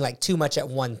 you're meaning like too much at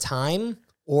one time,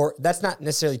 or that's not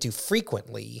necessarily too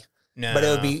frequently. No. But it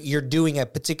would be you're doing a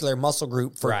particular muscle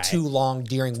group for Right. too long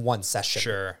during one session.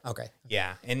 Sure. Okay.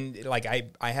 Yeah. And like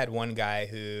I had one guy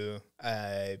who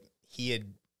he had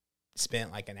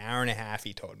spent like an hour and a half,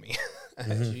 he told me,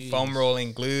 foam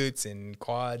rolling glutes and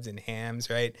quads and hams,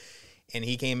 right? And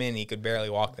he came in, he could barely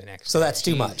walk the next So day. that's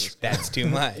too much. That's too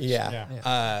much.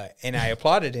 Yeah. And I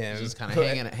applauded him. Just kind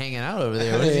of hanging out over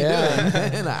there. What is he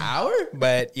doing? In an hour?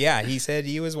 But yeah, he said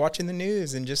he was watching the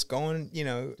news and just going,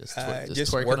 Just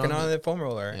just twerking working on on the foam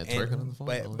roller. Yeah, twerking on the foam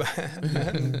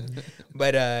roller.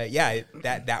 But yeah,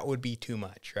 that would be too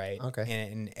much, right? Okay.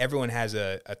 And everyone has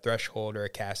a threshold or a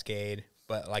cascade,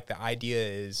 but like the idea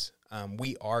is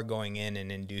we are going in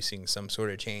and inducing some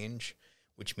sort of change,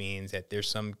 which means that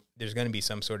there's going to be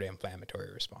some sort of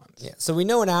inflammatory response. Yeah. So we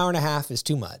know an hour and a half is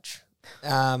too much.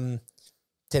 10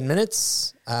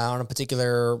 minutes on a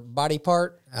particular body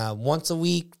part, once a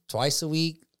week, twice a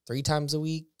week, 3 times a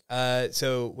week.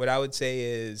 So what I would say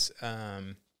is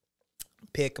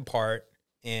pick a part,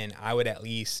 and I would at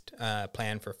least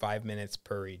plan for 5 minutes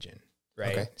per region,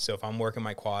 right? Okay. So if I'm working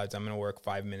my quads, I'm going to work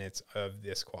 5 minutes of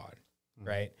this quad,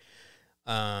 right?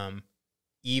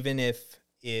 Even if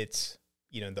it's,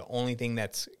 the only thing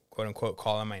that's quote unquote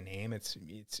calling my name, it's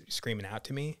screaming out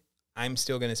to me, I'm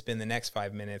still going to spend the next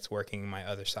 5 minutes working my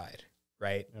other side,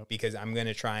 right? Yep. Because I'm going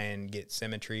to try and get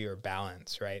symmetry or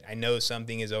balance, right? I know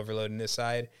something is overloading this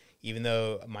side, even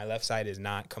though my left side is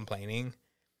not complaining,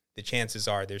 the chances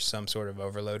are there's some sort of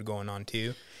overload going on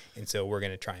too. And so we're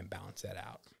going to try and balance that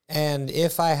out. And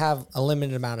if I have a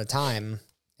limited amount of time,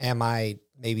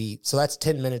 so that's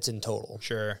 10 minutes in total.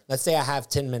 Sure. Let's say I have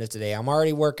 10 minutes a day. I'm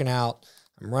already working out.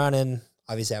 I'm running.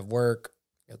 Obviously I have work,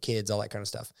 kids, all that kind of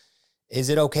stuff. Is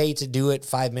it okay to do it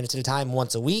 5 minutes at a time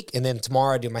once a week? And then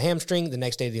tomorrow I do my hamstring. The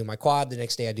next day I do my quad. The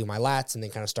next day I do my lats, and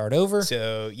then kind of start over.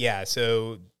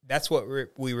 So that's what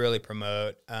we really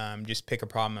promote. Just pick a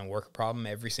problem and work a problem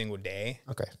every single day.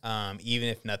 Okay. Even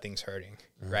if nothing's hurting,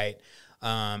 right?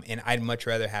 And I'd much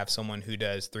rather have someone who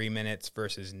does 3 minutes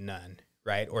versus none,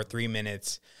 right? Or 3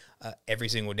 minutes every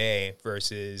single day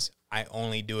versus I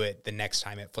only do it the next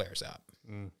time it flares up,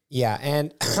 Yeah,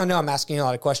 and I know I'm asking you a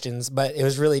lot of questions, but it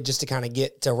was really just to kind of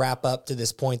get to wrap up to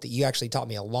this point that you actually taught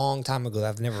me a long time ago that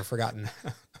I've never forgotten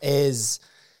is...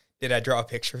 Did I draw a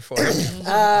picture for it?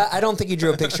 I don't think you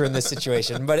drew a picture in this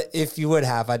situation, but if you would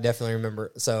have, I definitely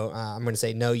remember. So I'm going to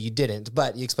say, no, you didn't,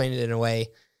 but you explained it in a way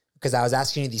because I was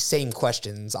asking you these same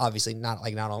questions, obviously not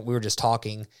on, we were just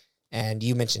talking and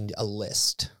you mentioned a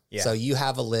list. Yeah. So you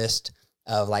have a list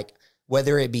of like,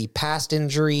 whether it be past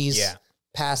injuries,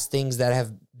 past things that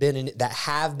have been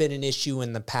an issue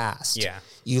in the past. Yeah.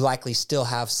 You likely still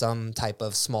have some type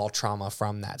of small trauma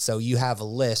from that. So you have a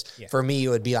list. Yeah. For me, it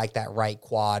would be like that right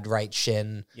quad, right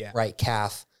shin, right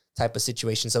calf type of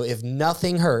situation. So if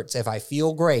nothing hurts, if I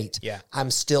feel great,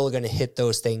 I'm still going to hit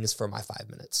those things for my 5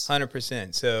 minutes.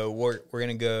 100%. So we're going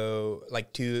to go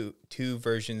like two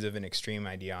versions of an extreme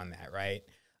idea on that, right?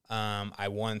 I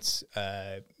once,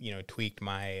 tweaked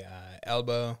my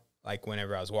elbow, like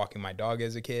whenever I was walking my dog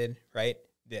as a kid, right?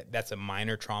 That's a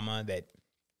minor trauma that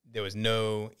there was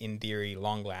no, in theory,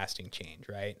 long-lasting change,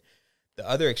 right? The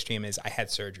other extreme is I had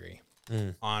surgery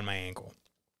on my ankle.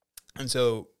 And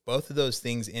so both of those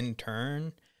things in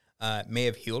turn may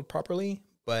have healed properly,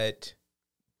 but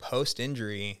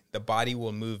post-injury, the body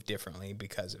will move differently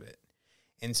because of it.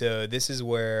 And so this is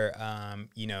where,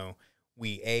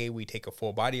 we take a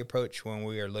full body approach when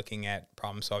we are looking at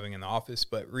problem solving in the office,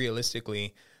 but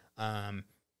realistically,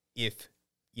 if,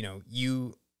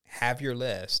 you have your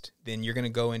list, then you're going to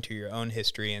go into your own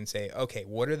history and say, okay,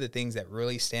 what are the things that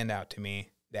really stand out to me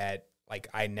that like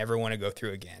I never want to go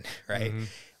through again, right? Mm-hmm.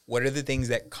 What are the things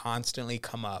that constantly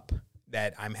come up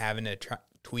that I'm having to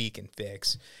tweak and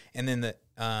fix? And then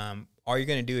all you're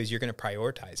going to do is you're going to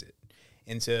prioritize it.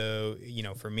 And so,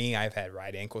 for me, I've had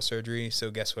right ankle surgery.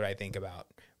 So guess what I think about?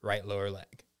 Right lower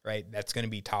leg, right? That's going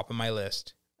to be top of my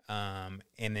list. And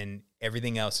then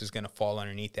everything else is going to fall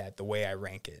underneath that the way I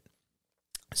rank it.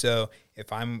 So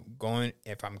if I'm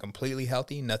completely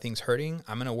healthy, nothing's hurting,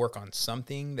 I'm going to work on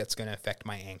something that's going to affect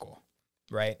my ankle,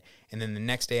 right? And then the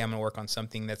next day I'm going to work on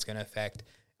something that's going to affect,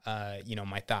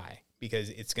 my thigh, because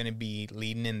it's going to be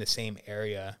leading in the same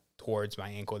area towards my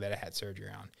ankle that I had surgery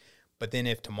on. But then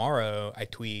if tomorrow I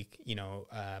tweak,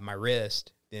 my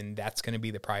wrist, then that's going to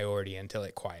be the priority until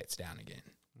it quiets down again,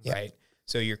 right?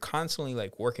 So you're constantly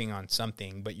like working on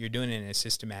something, but you're doing it in a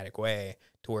systematic way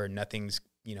to where nothing's,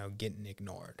 getting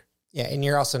ignored. Yeah. And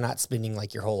you're also not spending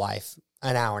like your whole life,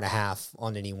 an hour and a half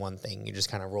on any one thing. You're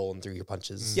just kind of rolling through your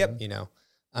punches. Yep.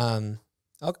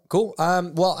 Okay, cool.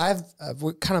 Well,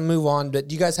 we kind of move on, but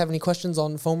do you guys have any questions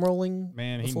on foam rolling?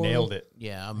 Man, he nailed it.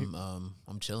 Yeah,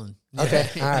 I'm chilling. Okay.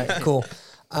 All right, cool.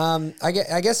 I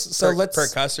guess so.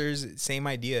 Percussors, same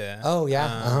idea. Oh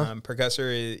yeah.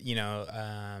 Percussor,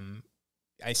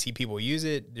 I see people use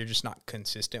it. They're just not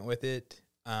consistent with it.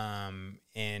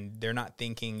 And they're not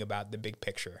thinking about the big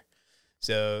picture.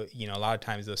 So, a lot of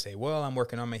times they'll say, well, I'm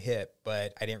working on my hip,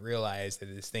 but I didn't realize that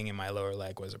this thing in my lower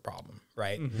leg was a problem,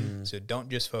 right? Mm-hmm. So don't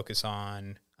just focus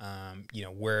on,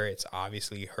 where it's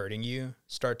obviously hurting you.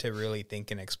 Start to really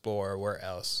think and explore where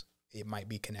else it might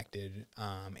be connected,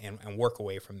 and work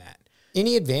away from that.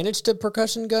 Any advantage to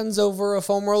percussion guns over a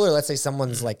foam roller? Let's say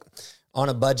someone's like on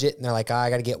a budget and they're like, I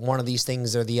got to get one of these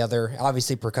things or the other.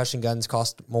 Obviously, percussion guns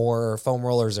cost more. Foam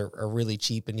rollers are really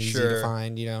cheap and easy to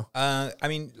find,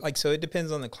 So it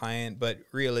depends on the client, but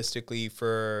realistically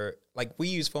we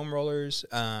use foam rollers.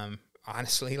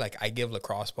 Honestly, I give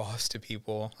lacrosse balls to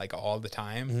people all the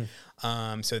time.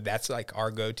 Mm-hmm. So that's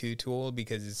our go-to tool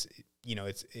because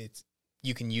it's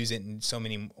you can use it in so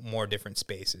many more different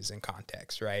spaces and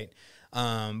contexts, right?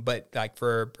 But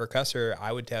for percussor,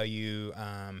 I would tell you,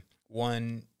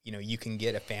 one, you can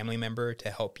get a family member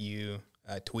to help you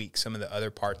tweak some of the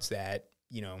other parts that,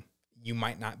 you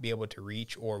might not be able to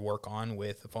reach or work on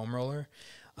with a foam roller.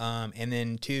 And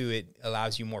then two, it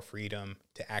allows you more freedom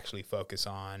to actually focus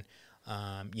on,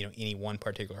 any one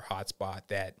particular hotspot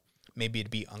that maybe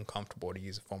it'd be uncomfortable to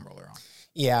use a foam roller on.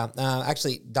 Yeah.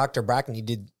 Actually, Dr. Brackney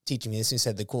did teach me this. He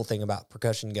said the cool thing about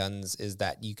percussion guns is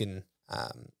that you can,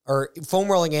 or foam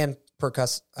rolling and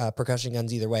percussion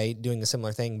guns either way, doing a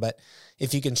similar thing. But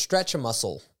if you can stretch a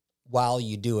muscle while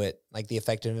you do it, the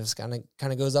effectiveness kind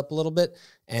of goes up a little bit.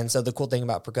 And so the cool thing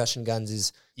about percussion guns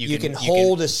is you can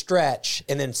hold a stretch,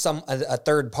 and then a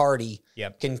third party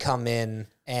can come in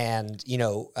and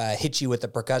hit you with a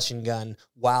percussion gun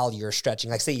while you're stretching.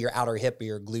 Like say your outer hip or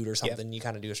your glute or something, you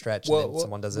kind of do a stretch and then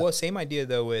someone does it. Well, same idea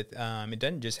though with it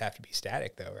doesn't just have to be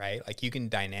static though, right? You can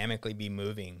dynamically be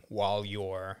moving while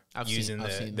you're using the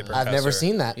percussor. I've never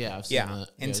seen that. Yeah, I've seen that.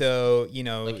 And so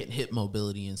like hip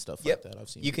mobility and stuff like that. I've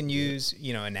seen. You can use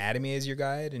anatomy anatomy as your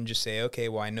guide and just say, okay,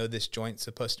 well, I know this joint's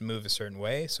supposed to move a certain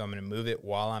way, so I'm going to move it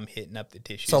while I'm hitting up the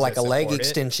tissues. So like that a leg support it.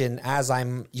 extension as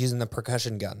I'm using the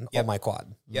percussion gun on my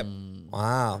quad. Yep.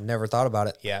 Wow, never thought about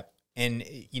it. Yeah. And,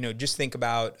 just think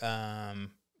about,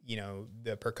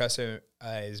 the percussor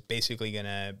is basically going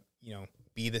to,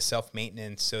 be the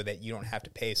self-maintenance so that you don't have to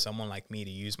pay someone like me to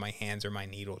use my hands or my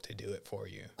needle to do it for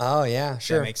you. Oh, yeah,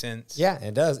 sure. Does that make sense? Yeah,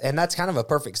 it does. And that's kind of a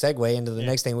perfect segue into the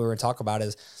next thing we were going to talk about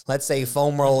is, let's say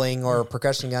foam rolling or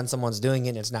percussion gun, someone's doing it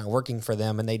and it's not working for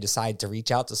them and they decide to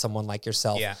reach out to someone like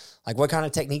yourself. Yeah. Like what kind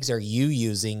of techniques are you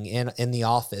using in the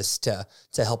office to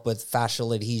help with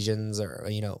fascial adhesions or,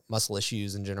 muscle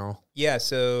issues in general? Yeah,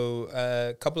 so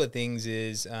a couple of things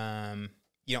is,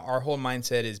 our whole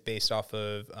mindset is based off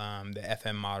of the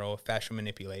FM model, fascial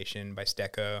manipulation by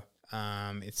Stecco.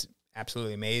 It's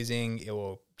absolutely amazing. It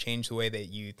will change the way that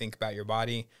you think about your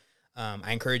body.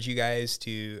 I encourage you guys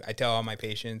I tell all my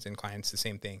patients and clients the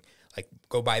same thing. Like,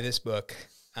 go buy this book.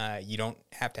 You don't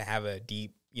have to have a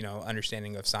deep,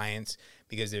 understanding of science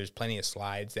because there's plenty of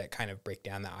slides that kind of break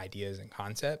down the ideas and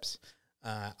concepts.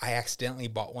 I accidentally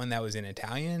bought one that was in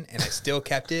Italian, and I still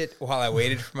kept it while I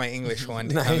waited for my English one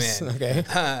to come in.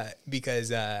 Okay. Because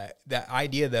the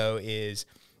idea, though, is,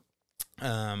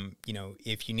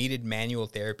 if you needed manual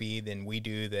therapy, then we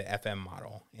do the FM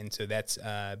model. And so that's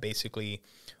basically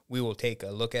we will take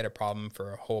a look at a problem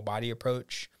for a whole body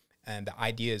approach. And the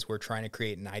idea is we're trying to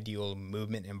create an ideal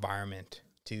movement environment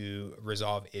to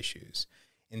resolve issues.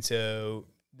 And so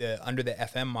under the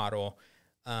FM model,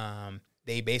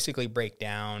 they basically break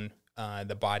down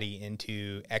the body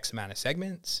into X amount of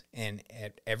segments, and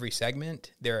at every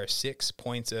segment, there are 6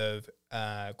 points of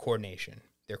coordination.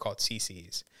 They're called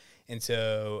CCs. And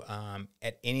so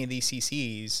at any of these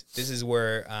CCs, this is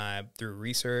where through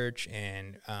research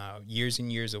and years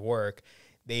and years of work,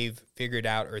 they've figured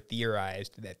out or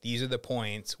theorized that these are the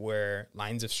points where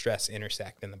lines of stress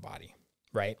intersect in the body,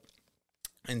 right?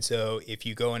 And so if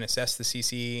you go and assess the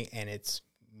CC and it's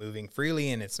moving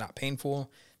freely and it's not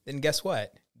painful, then guess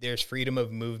what? There's freedom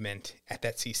of movement at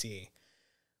that CC.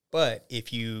 But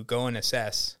if you go and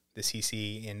assess the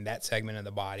CC in that segment of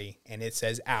the body and it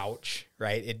says ouch,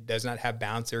 right? It does not have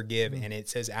bounce or give and it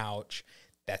says ouch,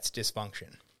 that's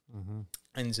dysfunction.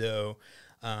 And so,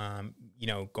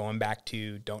 going back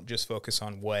to don't just focus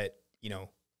on what,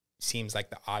 seems like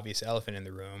the obvious elephant in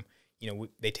the room.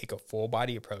 They take a full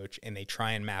body approach and they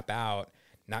try and map out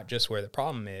not just where the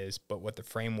problem is, but what the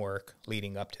framework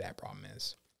leading up to that problem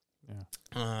is.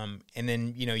 Yeah. And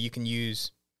then, you can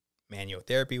use manual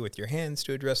therapy with your hands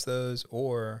to address those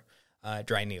or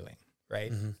dry needling,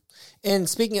 right? Mm-hmm. And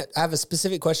speaking of, I have a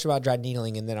specific question about dry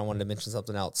needling, and then I wanted to mention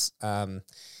something else.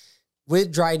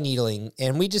 With dry needling,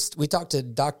 and we talked to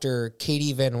Dr.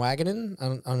 Katie Van Wagenen. I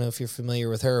don't know if you're familiar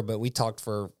with her, but we talked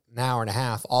for an hour and a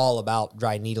half all about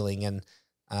dry needling, and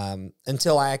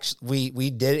until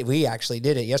we actually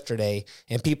did it yesterday,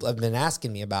 and people have been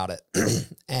asking me about it.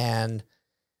 And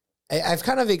I've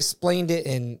kind of explained it,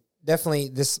 and definitely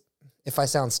this, if I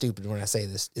sound stupid when I say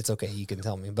this, it's okay. You can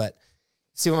tell me, but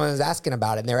someone was asking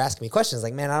about it and they were asking me questions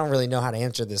like, man, I don't really know how to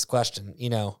answer this question,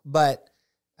 but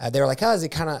they were like, how is it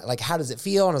kind of like, how does it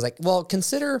feel? And I was like, well,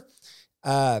 consider,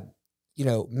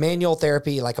 manual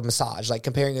therapy, like a massage, like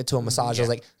comparing it to a massage. I was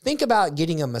like, think about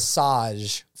getting a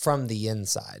massage from the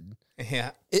inside.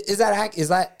 Yeah. Is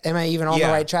that, am I even on the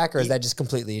right track, or is that just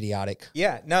completely idiotic?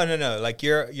 Yeah, no. Like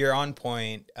you're on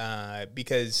point,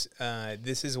 because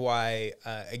this is why,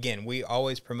 again, we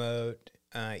always promote,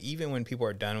 even when people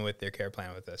are done with their care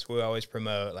plan with us, we always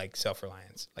promote like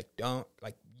self-reliance. Like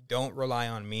don't rely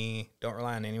on me. Don't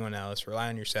rely on anyone else. Rely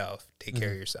on yourself. Take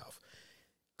care of yourself.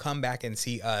 Come back and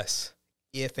see us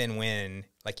if and when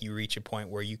like you reach a point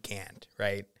where you can't,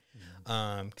 right?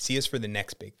 See us for the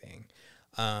next big thing.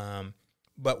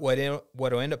 But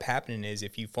what'll end up happening is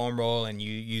if you foam roll and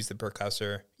you use the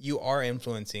percussor, you are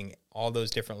influencing all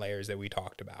those different layers that we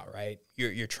talked about, right?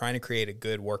 You're trying to create a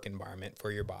good work environment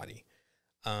for your body.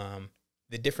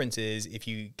 The difference is if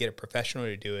you get a professional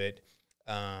to do it,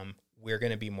 we're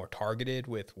going to be more targeted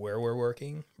with where we're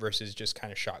working versus just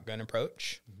kind of shotgun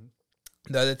approach.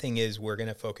 The other thing is we're going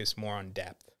to focus more on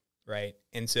depth, right?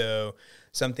 And so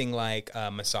something like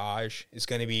massage is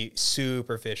going to be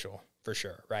superficial for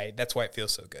sure, right? That's why it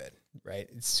feels so good, right?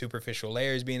 It's superficial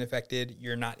layers being affected.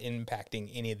 You're not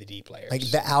impacting any of the deep layers. Like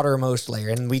the outermost layer.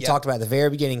 And we talked about at the very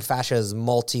beginning, fascia is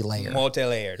multi-layered.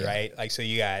 Multi-layered, right? Like, so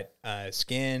you got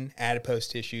skin, adipose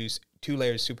tissues, 2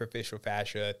 layers superficial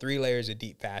fascia, 3 layers of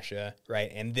deep fascia,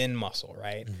 right? And then muscle,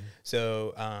 right?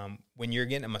 So when you're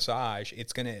getting a massage,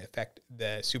 it's going to affect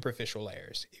the superficial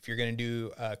layers. If you're going to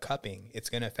do cupping, it's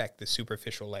going to affect the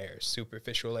superficial layers,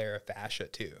 superficial layer of fascia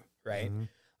too, right?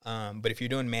 But if you're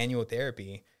doing manual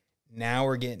therapy, now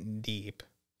we're getting deep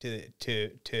to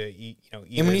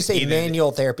And when you say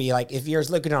manual therapy, like if you're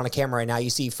looking on a camera right now,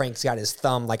 you see Frank's got his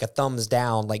thumb, like a thumbs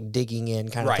down, like digging in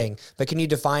kind of thing. But can you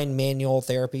define manual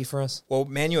therapy for us? Well,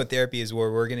 manual therapy is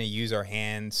where we're going to use our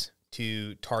hands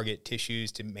to target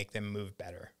tissues to make them move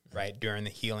better, right? During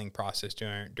the healing process,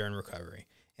 during recovery.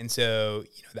 And so,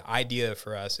 the idea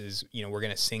for us is, we're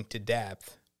going to sink to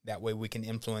depth. That way we can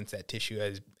influence that tissue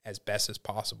as best as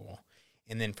possible.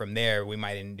 And then from there, we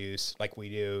might induce, like we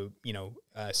do,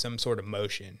 some sort of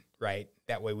motion, right?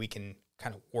 That way we can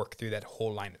kind of work through that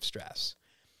whole line of stress.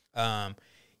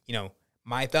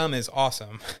 My thumb is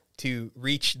awesome to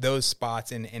reach those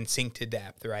spots and sink to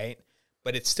depth, right?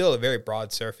 But it's still a very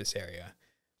broad surface area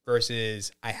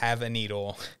versus I have a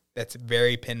needle that's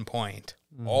very pinpoint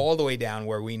all the way down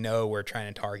where we know we're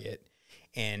trying to target.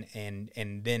 And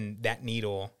then that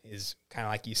needle is kind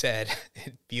of like you said,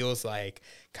 it feels like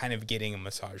kind of getting a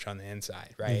massage on the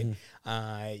inside, right?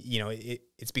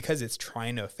 It's because it's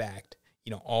trying to affect,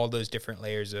 all those different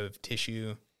layers of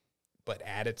tissue, but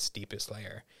at its deepest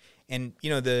layer. And,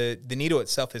 the needle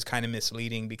itself is kind of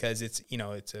misleading because it's,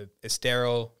 it's a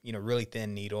sterile, really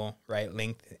thin needle, right?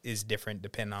 Length is different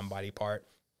depending on body part,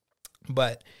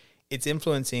 but it's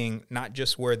influencing not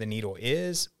just where the needle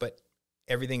is, but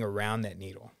everything around that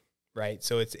needle, right?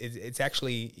 So it's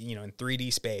actually, in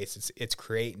 3D space, it's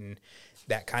creating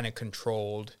that kind of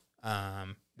controlled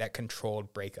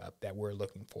breakup that we're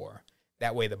looking for.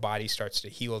 That way the body starts to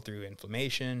heal through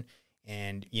inflammation.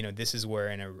 And, this is where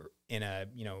in a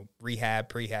rehab,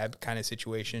 prehab kind of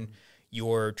situation,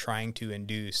 you're trying to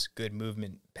induce good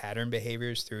movement pattern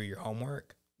behaviors through your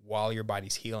homework while your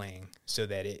body's healing so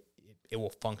that it will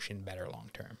function better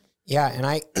long-term. Yeah, and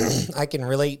I can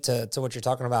relate to what you're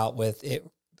talking about with it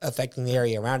affecting the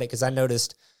area around it because I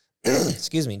noticed,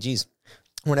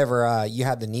 whenever you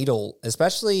had the needle,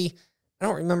 especially, I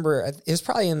don't remember, it was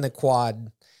probably in the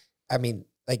quad. I mean,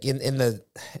 like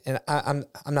I'm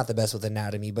not the best with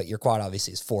anatomy, but your quad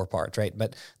obviously is 4 parts, right?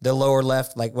 But the lower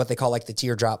left, like what they call like the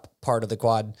teardrop part of the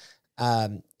quad, I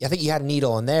think you had a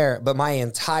needle in there, but my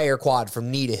entire quad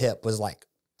from knee to hip was like,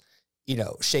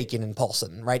 shaking and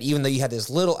pulsing, right? Even though you had this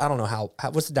little, I don't know how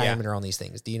what's the diameter on these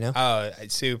things? Do you know? Oh,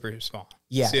 it's super small.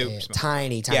 Yeah, small.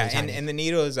 Tiny. Yeah, tiny. And the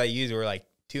needles I used were like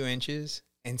 2 inches.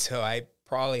 And so I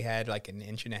probably had like an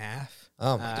inch and a half.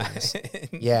 Oh my goodness.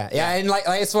 Yeah. And like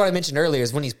that's what I mentioned earlier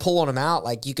is when he's pulling them out,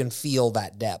 like you can feel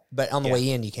that depth, but on the way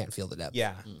in, you can't feel the depth.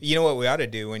 Yeah. You know what we ought to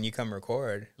do when you come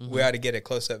record? We ought to get a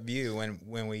close up view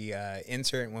when we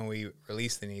insert and when we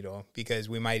release the needle, because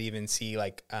we might even see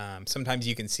like, sometimes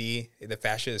you can see the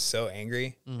fascia is so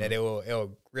angry that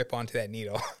it'll grip onto that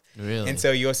needle. Really? And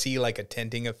so you'll see like a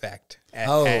tenting effect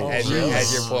as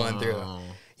you're pulling through.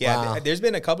 Yeah, Wow. There's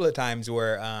been a couple of times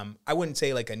where I wouldn't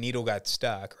say like a needle got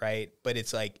stuck, right? But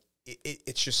it's like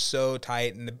it's just so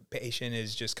tight, and the patient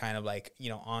is just kind of like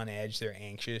on edge. They're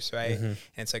anxious, right? And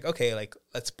it's like, okay, like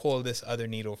let's pull this other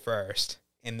needle first,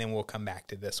 and then we'll come back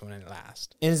to this one and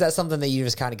last. And is that something that you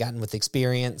just kind of gotten with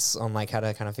experience on like how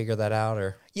to kind of figure that out,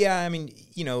 or? Yeah, I mean,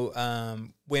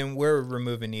 when we're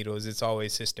removing needles, it's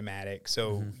always systematic.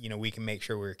 So, we can make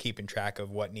sure we're keeping track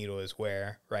of what needle is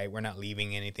where, right? We're not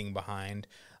leaving anything behind.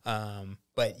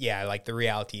 But yeah, like the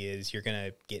reality is you're going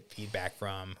to get feedback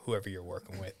from whoever you're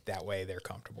working with. That way they're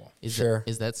comfortable. Is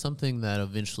that something that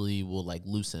eventually will like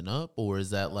loosen up, or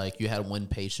is that like you had one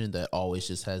patient that always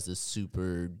just has this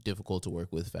super difficult to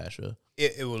work with fascia?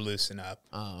 It will loosen up.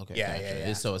 Oh, okay. Yeah, gotcha.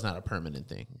 yeah. So it's not a permanent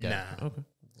thing. Nah. Okay.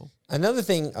 Cool. Another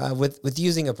thing with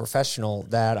using a professional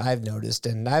that I've noticed,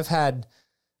 and I've had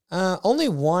only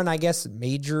one, I guess,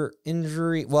 major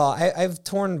injury. Well, I've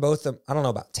torn both of, I don't know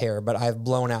about tear, but I've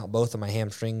blown out both of my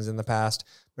hamstrings in the past.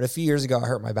 But a few years ago, I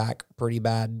hurt my back pretty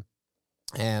bad.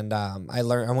 And I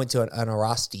went to an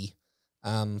Orasti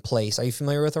place. Are you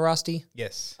familiar with Orasti?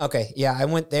 Yes. Okay. Yeah. I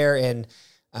went there and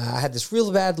I had this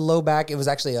real bad low back. It was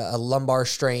actually a lumbar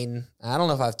strain. I don't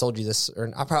know if I've told you this,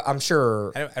 or I'm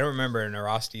sure. I don't remember an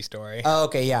Orasti story. Oh,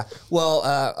 okay, yeah. Well,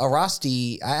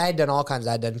 Orasti, I had done all kinds.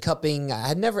 I had done cupping.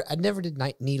 I never did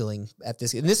needling at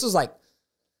this. And this was like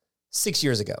 6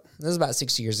 years ago. This was about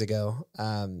 6 years ago.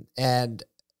 And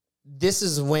this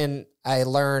is when I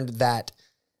learned that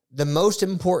the most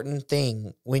important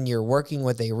thing when you're working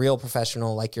with a real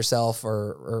professional like yourself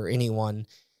or anyone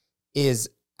is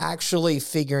actually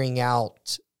figuring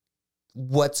out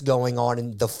what's going on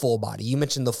in the full body. You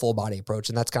mentioned the full body approach,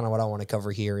 and that's kind of what I want to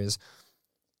cover here is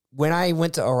when I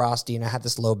went to Orasti and I had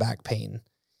this low back pain,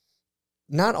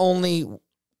 not only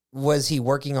was he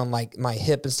working on like my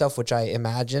hip and stuff, which I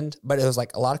imagined, but it was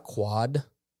like a lot of quad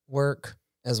work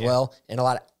as well, and a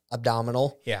lot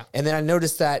abdominal. Yeah. And then I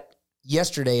noticed that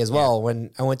yesterday as well when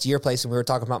I went to your place and we were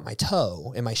talking about my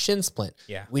toe and my shin splint.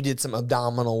 Yeah. We did some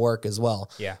abdominal work as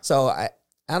well. Yeah. So I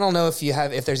don't know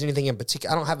if there's anything in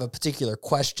particular. I don't have a particular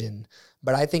question,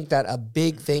 but I think that a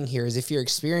big thing here is if you're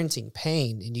experiencing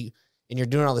pain and you're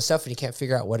doing all this stuff and you can't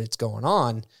figure out what it's going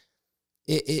on,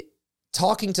 it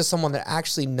talking to someone that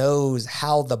actually knows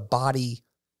how the body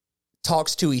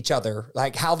talks to each other,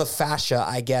 like how the fascia,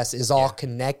 I guess, is all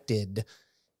connected,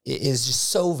 is just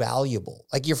so valuable.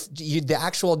 Like the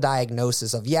actual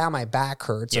diagnosis of, my back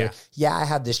hurts, or I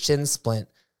have this shin splint,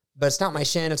 but it's not my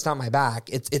shin, it's not my back.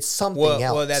 It's something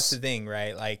else. Well, that's the thing,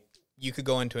 right? Like you could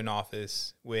go into an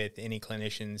office with any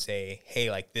clinician and say,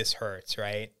 hey, like this hurts,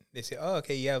 right? They say, oh,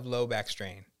 okay, you have low back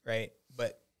strain, right?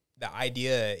 But the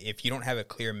idea, if you don't have a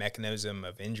clear mechanism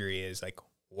of injury, is like,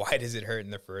 why does it hurt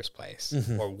in the first place?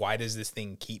 Or why does this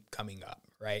thing keep coming up,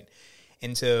 right?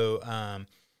 And so,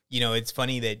 it's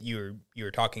funny that you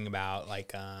were talking about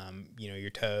like, your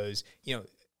toes.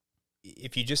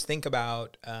 If you just think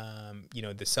about,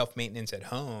 the self-maintenance at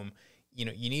home,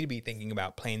 you need to be thinking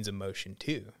about planes of motion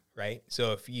too, right?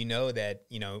 So if you know that,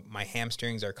 my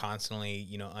hamstrings are constantly,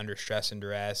 under stress and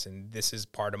duress, and this is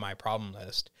part of my problem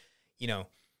list,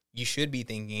 you should be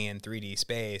thinking in 3D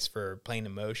space for plane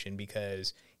of motion,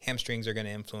 because hamstrings are going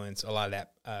to influence a lot of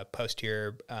that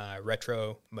posterior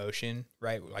retro motion,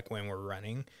 right? Like when we're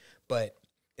running, but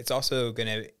it's also going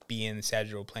to be in the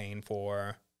sagittal plane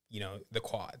for, the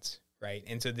quads, right?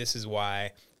 And so this is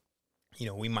why,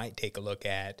 we might take a look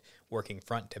at working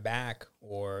front to back,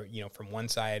 or, from one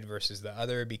side versus the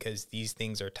other, because these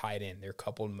things are tied in, they're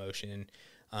coupled motion.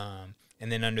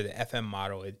 And then under the FM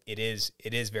model, it is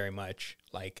very much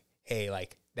like, hey,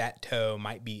 like that toe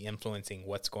might be influencing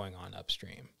what's going on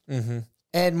upstream. Mm-hmm.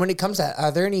 And when it comes to,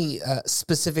 are there any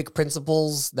specific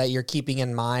principles that you're keeping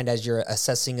in mind as you're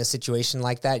assessing a situation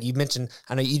like that? You mentioned,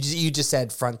 I know you just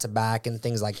said front to back and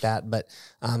things like that, but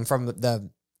from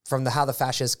the how the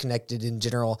fascia is connected in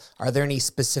general, are there any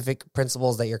specific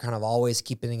principles that you're kind of always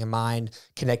keeping in mind,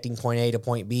 connecting point A to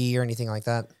point B or anything like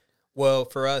that? Well,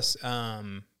 for us,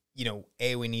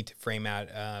 we need to frame out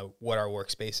what our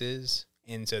workspace is.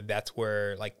 And so that's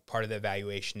where like part of the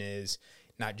evaluation is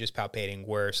not just palpating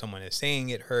where someone is saying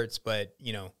it hurts, but,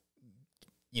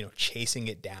 chasing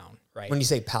it down, right? When you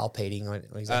say palpating, what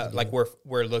exactly? Like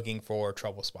we're looking for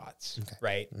trouble spots,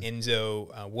 right? Mm-hmm. And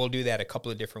so we'll do that a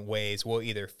couple of different ways. We'll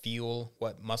either feel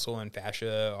what muscle and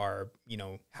fascia are,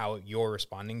 how you're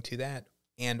responding to that,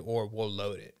 or we'll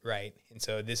load it, right? And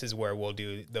so this is where we'll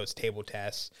do those table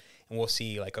tests, and we'll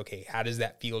see like, okay, how does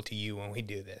that feel to you when we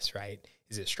do this, right?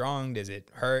 Is it strong? Does it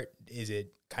hurt? Is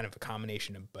it kind of a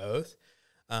combination of both?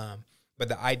 But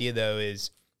the idea though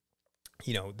is,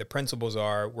 the principles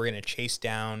are we're going to chase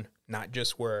down not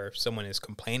just where someone is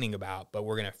complaining about, but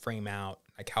we're going to frame out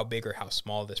like how big or how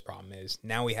small this problem is.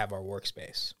 Now we have our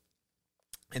workspace.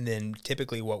 And then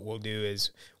typically what we'll do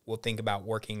is we'll think about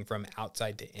working from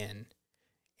outside to in.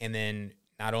 And then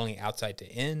not only outside to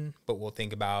in, but we'll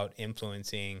think about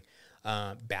influencing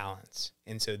balance.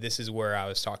 And so this is where I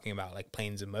was talking about like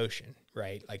planes of motion,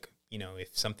 right? Like,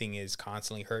 if something is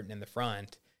constantly hurting in the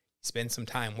front, spend some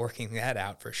time working that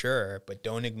out for sure, but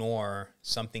don't ignore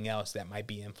something else that might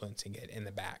be influencing it in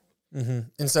the back. Mm-hmm.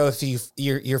 And so if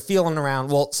you're feeling around,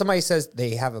 well, somebody says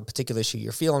they have a particular issue,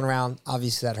 you're feeling around,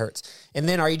 obviously that hurts. And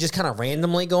then are you just kind of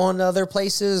randomly going to other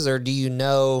places, or do you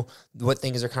know what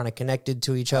things are kind of connected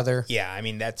to each other? Yeah. I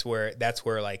mean, that's where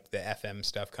like the FM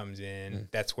stuff comes in. Mm.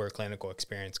 That's where clinical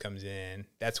experience comes in.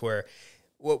 That's where,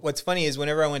 what's funny is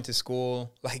whenever I went to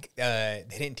school, like, they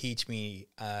didn't teach me,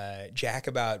 jack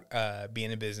about,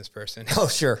 being a business person. Oh,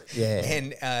 sure.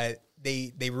 Yeah. And,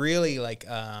 they really like,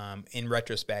 in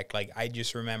retrospect, like I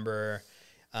just remember,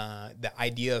 the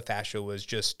idea of fascia was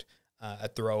just a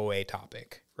throwaway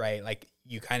topic, right? Like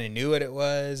you kind of knew what it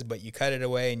was, but you cut it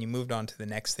away and you moved on to the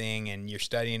next thing, and you're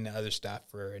studying the other stuff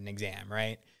for an exam,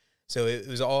 right? So it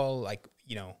was all like,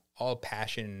 all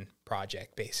passion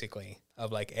project basically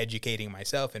of like educating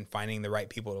myself and finding the right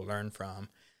people to learn from,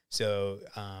 so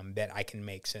that I can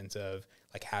make sense of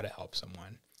like how to help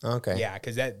someone. Okay. Yeah,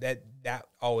 because that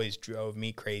always drove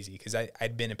me crazy, because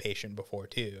I'd been a patient before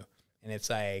too, and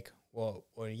it's like, well,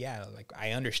 yeah, like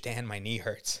I understand my knee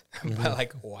hurts, but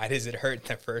like, why does it hurt in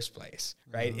the first place,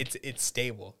 right? Mm-hmm. It's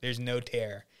stable. There's no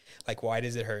tear. Like, why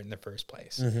does it hurt in the first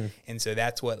place? Mm-hmm. And so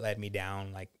that's what led me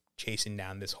down, like chasing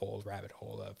down this whole rabbit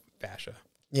hole of fascia.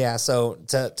 Yeah. So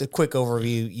to quick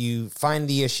overview, you find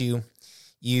the issue,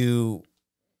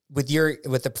 with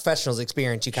the professional's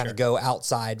experience, you kind of go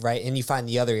outside, right? And you find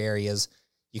the other areas,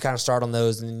 you kind of start on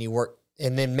those, and then you work.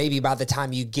 And then maybe by the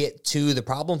time you get to the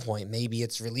problem point, maybe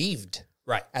it's relieved.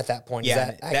 Right. at that point.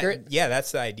 Yeah, Is that accurate? yeah,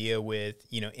 that's the idea with,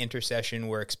 intersession.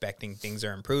 We're expecting things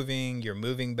are improving. You're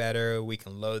moving better. We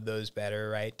can load those better,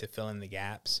 right, to fill in the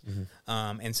gaps.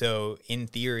 And so in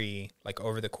theory, like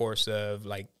over the course of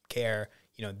like care,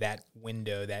 that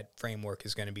window, that framework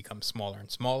is going to become smaller and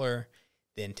smaller.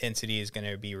 The intensity is going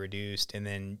to be reduced. And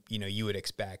then, you would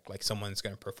expect like someone's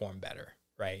going to perform better,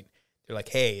 right? They're like,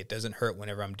 hey, it doesn't hurt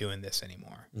whenever I'm doing this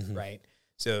anymore, right?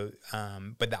 So,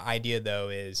 but the idea though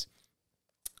is,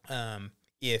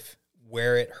 if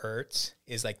where it hurts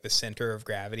is like the center of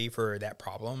gravity for that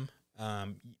problem,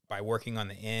 by working on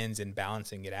the ends and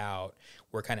balancing it out,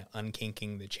 we're kind of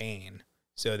unkinking the chain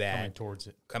so that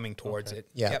coming towards it.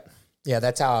 Yeah. Yep. Yeah,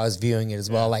 that's how I was viewing it as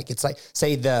well. Like, it's like,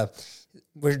 say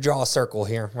we draw a circle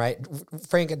here, right?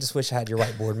 Frank, I just wish I had your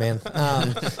whiteboard, man.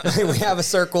 We have a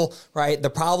circle, right? The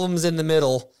problem's in the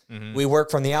middle. We work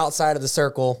from the outside of the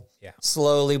circle,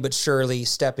 slowly but surely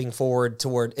stepping forward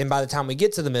toward, and by the time we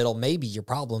get to the middle, maybe your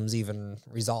problem's even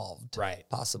resolved. Right.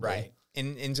 Possibly. Right.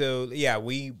 And so, yeah,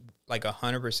 we like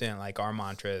 100%, like our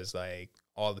mantra is like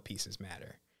all the pieces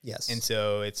matter. Yes. And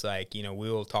so it's like, we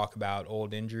will talk about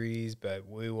old injuries, but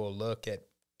we will look at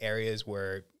areas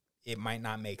where it might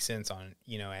not make sense on,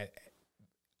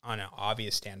 on an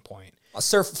obvious standpoint.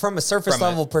 From a surface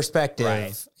level perspective,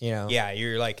 right. Yeah,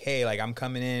 you're like, hey, like I'm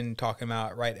coming in talking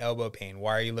about right elbow pain.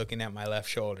 Why are you looking at my left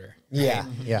shoulder? Yeah,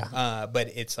 right? yeah. But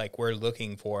it's like we're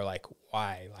looking for like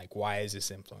why is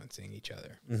this influencing each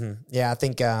other? Yeah, I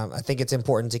think it's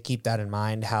important to keep that in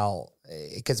mind.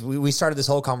 Because we started this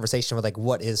whole conversation with like,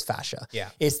 what is fascia? Yeah,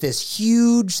 it's this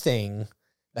huge thing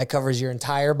that covers your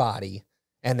entire body,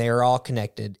 and they are all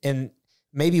connected. And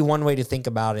maybe one way to think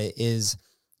about it is,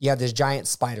 you have this giant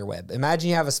spider web. Imagine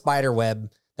you have a spider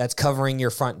web that's covering your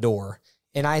front door,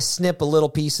 and I snip a little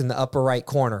piece in the upper right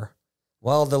corner.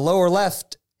 Well, the lower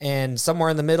left and somewhere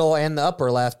in the middle and the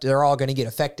upper left, they're all going to get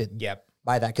affected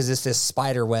by that, because it's this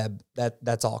spider web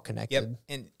that's all connected.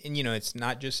 Yep. And it's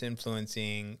not just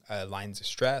influencing lines of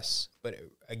stress, but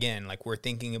again, like we're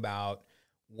thinking about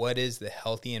what is the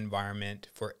healthy environment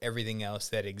for everything else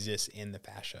that exists in the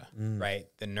fascia, right?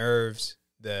 The nerves,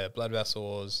 the blood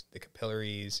vessels, the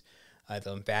capillaries,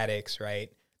 the lymphatics,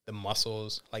 right? The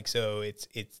muscles. Like, so it's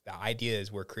the idea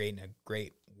is we're creating a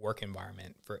great work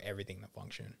environment for everything to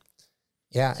function.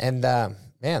 Yeah. And,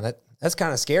 man, that's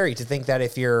kind of scary to think that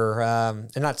if you're,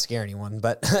 and not to scare anyone,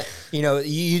 but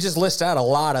you just list out a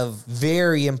lot of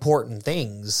very important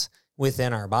things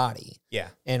within our body. Yeah.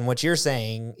 And what you're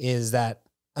saying is that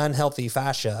unhealthy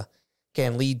fascia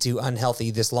can lead to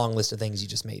this long list of things you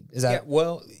just made. Is that? Yeah,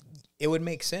 well, it would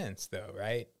make sense though,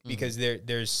 right? Because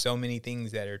there's so many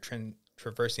things that are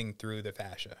traversing through the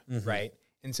fascia, right?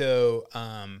 And so,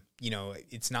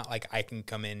 it's not like I can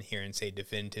come in here and say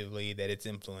definitively that it's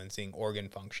influencing organ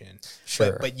function.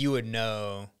 Sure. But you would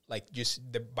know, like, just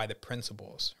by the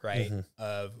principles, right?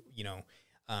 Of,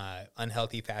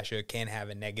 unhealthy fascia can have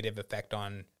a negative effect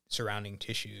on surrounding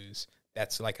tissues.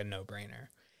 That's like a no-brainer.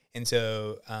 And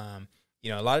so,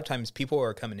 a lot of times people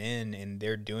are coming in and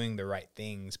they're doing the right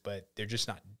things, but they're just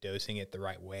not dosing it the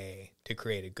right way to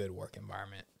create a good work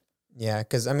environment. Yeah,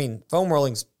 because, foam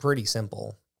rolling's pretty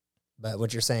simple, but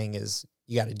what you're saying is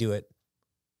you got to do it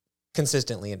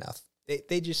consistently enough. I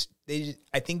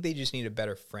think they just need a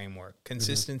better framework,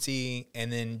 consistency, and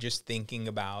then just thinking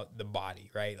about the body,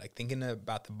 right? Like thinking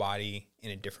about the body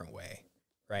in a different way,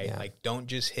 right? Yeah. Like don't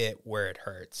just hit where it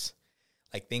hurts.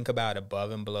 Like think about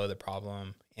above and below the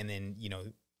problem, and then,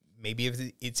 maybe if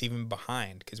it's even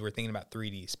behind, because we're thinking about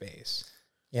 3D space.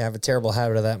 Yeah, I have a terrible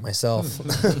habit of that myself.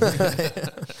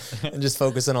 And just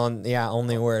focusing on,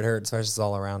 only where it hurts versus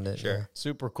all around it. Sure. Yeah.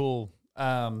 Super cool.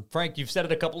 Frank, you've said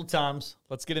it a couple of times.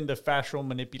 Let's get into fascial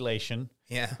manipulation.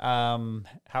 Yeah.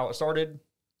 How it started,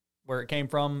 where it came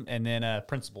from, and then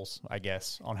principles, I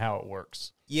guess, on how it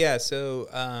works. Yeah, so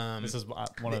This is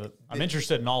I'm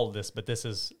interested in all of this, but this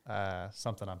is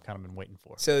something I'm kind of been waiting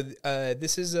for. So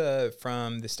this is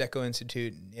from the Stecco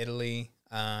Institute in Italy.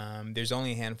 There's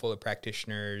only a handful of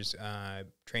practitioners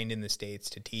trained in the States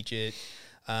to teach it.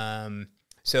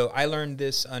 So I learned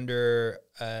this under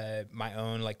my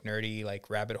own like nerdy like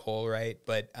rabbit hole, right?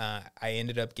 But I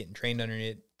ended up getting trained under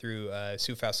it through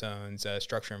Sue Falsone's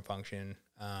Structure and Function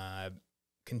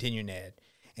Continuing Ed.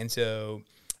 And so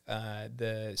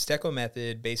the Stecco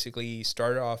method basically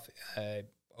started off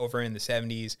over in the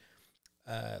 70s.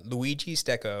 Luigi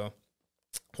Stecco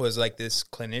was like this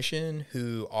clinician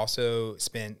who also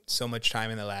spent so much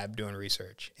time in the lab doing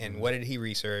research. And what did he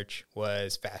research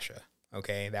was fascia.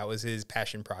 Okay, that was his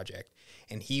passion project.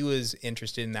 And he was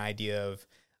interested in the idea of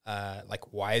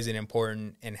like, why is it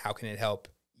important and how can it help,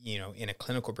 in a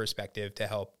clinical perspective to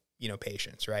help,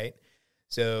 patients, right?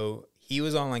 So he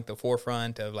was on like the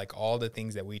forefront of like all the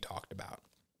things that we talked about.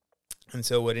 And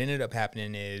so what ended up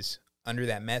happening is under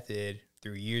that method,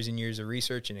 through years and years of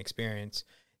research and experience,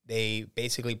 they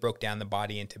basically broke down the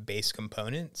body into base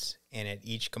components. And at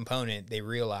each component, they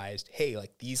realized, hey,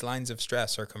 like these lines of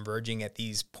stress are converging at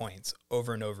these points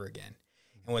over and over again.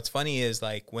 And what's funny is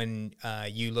like when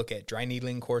you look at dry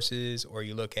needling courses or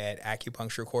you look at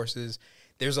acupuncture courses,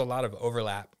 there's a lot of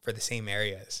overlap for the same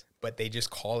areas, but they just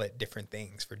call it different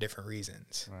things for different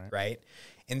reasons, right?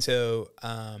 And so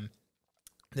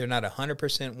they're not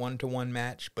 100% one-to-one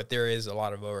match, but there is a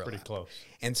lot of overlap. Pretty close.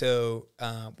 And so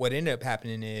what ended up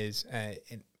happening is,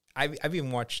 and I've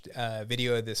even watched a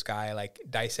video of this guy like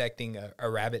dissecting a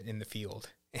rabbit in the field,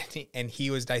 and he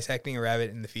was dissecting a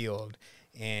rabbit in the field,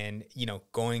 and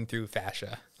going through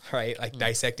fascia, right? Like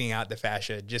dissecting out the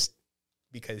fascia just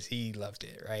because he loved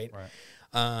it, right?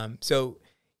 So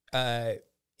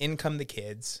in come the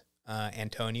kids,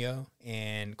 Antonio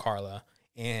and Carla.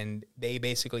 And they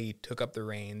basically took up the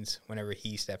reins whenever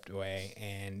he stepped away,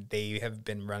 and they have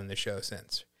been running the show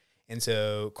since. And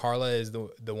so Carla is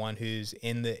the one who's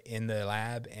in the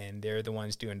lab, and they're the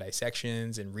ones doing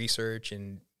dissections and research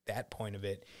and that point of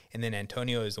it. And then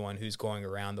Antonio is the one who's going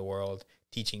around the world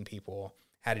teaching people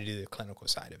how to do the clinical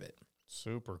side of it.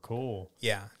 Super cool.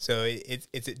 Yeah. So it's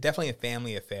definitely a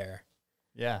family affair.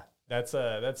 Yeah.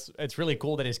 It's really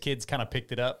cool that his kids kind of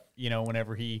picked it up,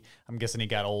 whenever I'm guessing he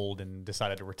got old and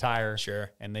decided to retire.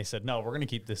 Sure. And they said, no, we're going to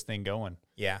keep this thing going.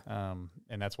 Yeah.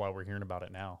 And that's why we're hearing about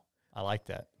it now. I like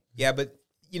that. Yeah. But,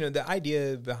 the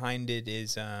idea behind it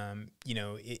is,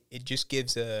 it just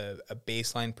gives a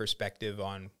baseline perspective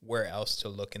on where else to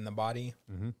look in the body.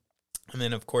 Mm-hmm. And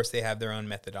then, of course, they have their own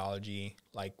methodology.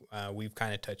 Like we've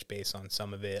kind of touched base on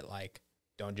some of it, like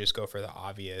don't just go for the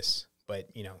obvious, but,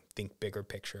 think bigger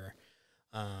picture.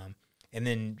 And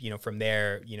then, from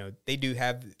there, they do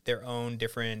have their own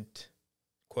different,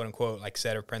 quote unquote, like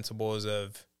set of principles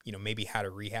of, maybe how to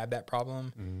rehab that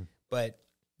problem. Mm-hmm. But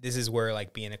this is where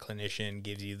like being a clinician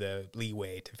gives you the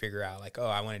leeway to figure out like, oh,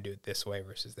 I want to do it this way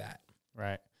versus that.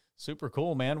 Right. Super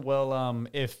cool, man. Well,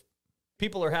 if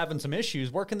people are having some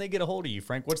issues, where can they get a hold of you,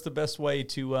 Frank? What's the best way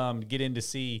to get in to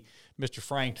see Mr.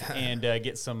 Frank and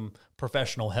get some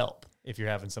professional help if you're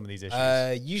having some of these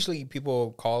issues? Usually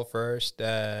people call first.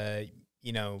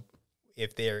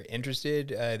 If they're interested,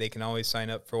 they can always sign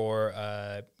up for,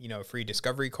 a free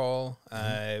discovery call.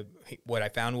 What I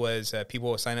found was people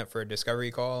will sign up for a discovery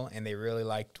call, and they really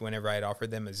liked whenever I'd offered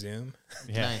them a Zoom.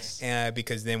 Yeah. Nice.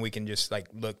 Because then we can just like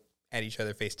look at each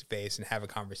other face to face and have a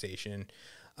conversation.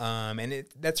 And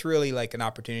that's really like an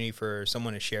opportunity for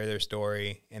someone to share their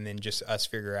story, and then just us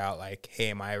figure out like, hey,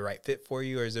 am I a right fit for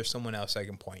you, or is there someone else I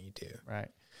can point you to? Right.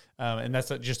 And that's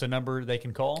just a number they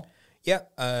can call?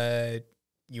 Yeah.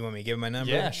 You want me to give my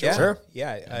number? Yeah, sure.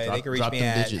 Yeah. They can reach me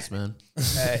them at digits, man.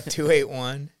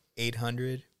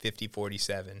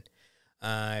 281-800-5047.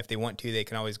 If they want to, they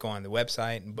can always go on the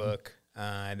website and book.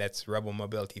 That's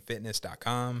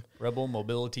rebelmobilityfitness.com.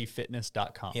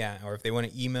 Rebelmobilityfitness.com. Yeah, or if they want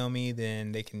to email me,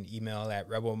 then they can email at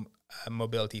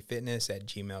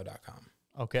rebelmobilityfitness@gmail.com.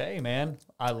 Okay, man.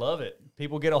 I love it.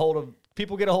 People get a hold of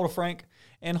Frank,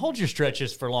 and hold your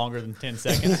stretches for longer than 10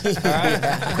 seconds. All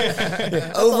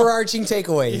right. Overarching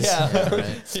takeaways. Yeah.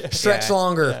 Right. Stretch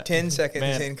longer. 10 seconds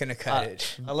Man, ain't gonna cut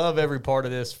it. I love every part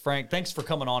of this. Frank, thanks for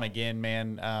coming on again,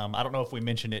 man. I don't know if we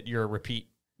mentioned it. You're a repeat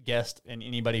guest, and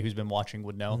anybody who's been watching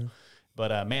would know. Mm-hmm.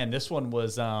 But man, this one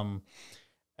was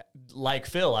like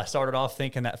Phil. I started off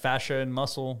thinking that fascia and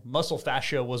muscle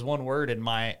fascia was one word in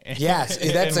my yes,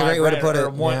 that's a great way to put it.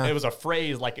 It was a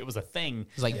phrase, like it was a thing.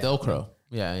 It's like Velcro.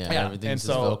 Yeah. Everything's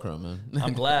just Velcro, man.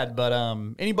 I'm glad. But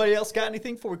anybody else got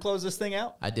anything before we close this thing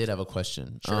out? I did have a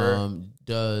question. Sure.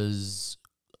 Does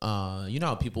you know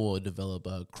how people will develop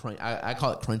a I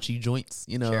call it crunchy joints,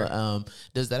 Sure.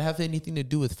 Does that have anything to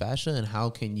do with fascia, and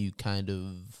how can you kind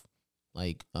of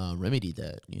like remedy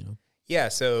that, Yeah,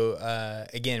 so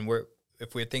again,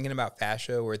 if we're thinking about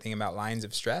fascia, we're thinking about lines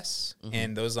of stress, Mm-hmm.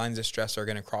 and those lines of stress are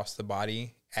going to cross the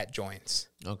body at joints,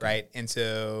 Okay. right? And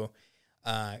so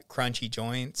crunchy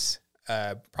joints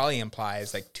probably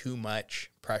implies like too much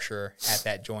pressure at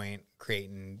that joint,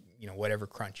 creating whatever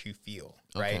crunch you feel,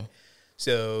 right? Okay.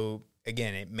 So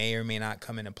again, it may or may not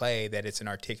come into play that it's an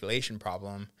articulation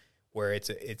problem, where it's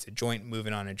a joint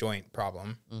moving on a joint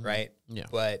problem, Mm-hmm. right? Yeah.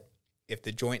 But if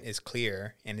the joint is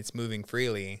clear and it's moving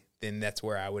freely, then that's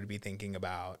where I would be thinking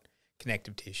about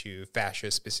connective tissue,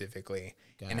 fascia specifically,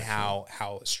 and Gotcha.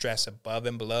 how stress above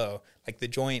and below, like the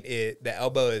joint, the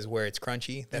elbow is where it's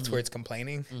crunchy. That's Mm-hmm. where it's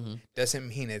complaining. Doesn't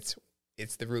mean it's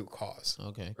it's the root cause.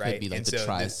 Okay. Right. Could be like And the so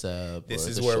tricep. This or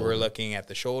is the where shoulder. we're looking at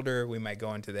the shoulder. We might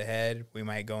go into the head. We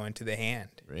might go into the hand.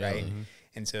 Really? Right.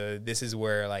 And so this is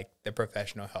where like the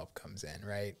professional help comes in.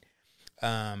 Right.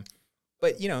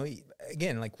 But you know,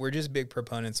 again, like we're just big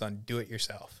proponents on do it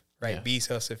yourself. Right. Yeah. Be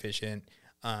self-sufficient.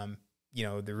 You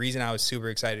know, the reason I was super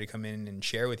excited to come in and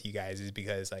share with you guys is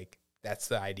because like that's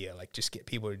the idea. Like just get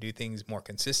people to do things more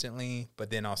consistently, but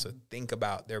then also think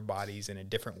about their bodies in a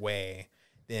different way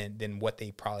than what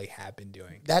they probably have been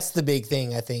doing. That's the big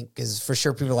thing, I think, because for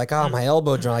sure people are like, oh, my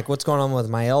elbow joint, like what's going on with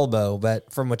my elbow?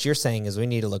 But from what you're saying is we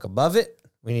need to look above it.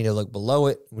 We need to look below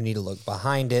it. We need to look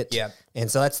behind it. Yep. And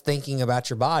so that's thinking about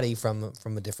your body from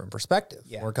a different perspective.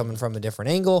 Yeah. We're coming from a different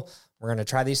angle. We're going to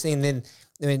try these things. And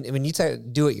then when you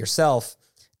do it yourself,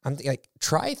 I'm like,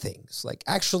 try things, like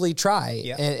actually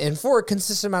try and for a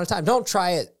consistent amount of time. Don't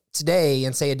try it today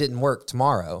and say it didn't work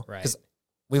tomorrow. Right. Because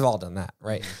we've all done that.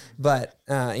 Right. But,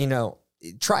 you know,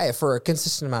 try it for a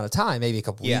consistent amount of time, maybe a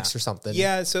couple weeks or something.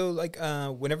 Yeah. So like,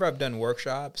 whenever I've done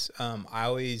workshops, I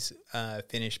always,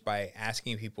 finish by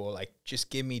asking people like, just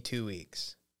give me 2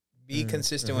 weeks, be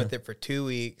consistent with it for 2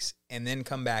 weeks and then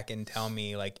come back and tell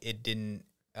me like it didn't,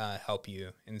 help you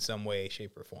in some way,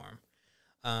 shape or form.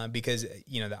 Because,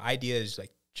 you know, the idea is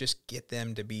like, just get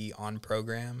them to be on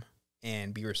program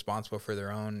and be responsible for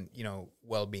their own, you know,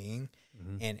 well-being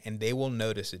and they will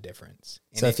notice a difference.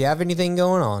 And So if you have anything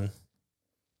going on,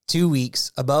 2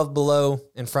 weeks, above, below,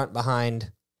 in front,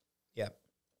 behind. Yep.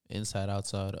 Inside,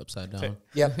 outside, upside down.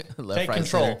 Yep. Left, Take right,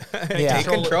 control. center. Yeah.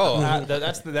 Take control.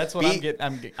 That's what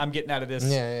I'm getting out of this.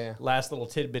 Yeah. Last little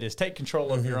tidbit is take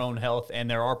control of your own health, and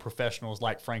there are professionals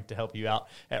like Frank to help you out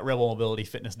at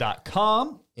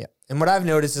rebelmobilityfitness.com. Yeah. And what I've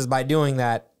noticed is by doing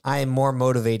that, I am more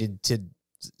motivated to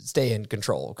stay in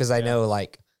control because I know,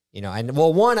 like, you know, I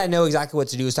know exactly what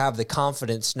to do is to have the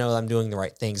confidence to know that I'm doing the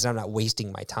right things and I'm not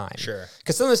wasting my time. Sure.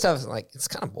 Because some of the stuff, like, it's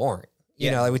kind of boring.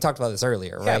 You know, like we talked about this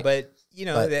earlier, right? Yeah, but you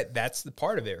know, that's the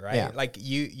part of it, right? Yeah. Like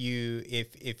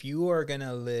if you are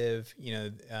gonna live, you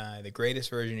know, the greatest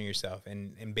version of yourself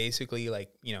and basically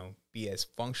like, you know, be as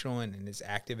functional and as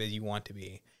active as you want to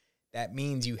be, that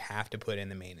means you have to put in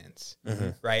the maintenance,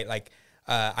 right? Like,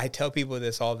 I tell people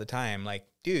this all the time, like,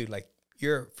 dude, like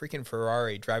you're a freaking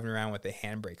Ferrari driving around with the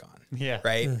handbrake on. Yeah.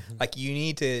 Right. Like you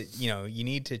need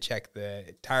to check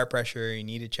the tire pressure. You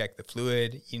need to check the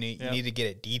fluid. You need to get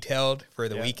it detailed for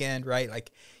the weekend. Right.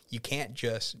 Like you can't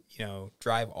just, you know,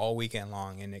 drive all weekend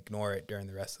long and ignore it during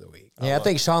the rest of the week. Yeah, I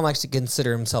think Sean likes to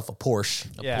consider himself a Porsche.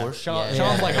 Porsche?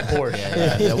 Sean's like a Porsche.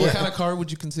 Yeah. What kind of car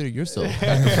would you consider yourself?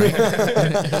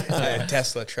 A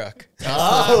Tesla truck.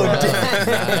 Oh,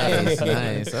 dang.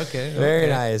 Nice. Okay. Very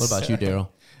nice. What about you, Daryl?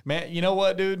 Man, you know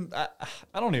what, dude? I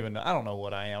don't even know. I don't know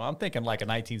what I am. I'm thinking like a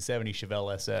 1970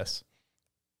 Chevelle SS.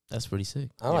 That's pretty sick.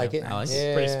 I like it. I like it.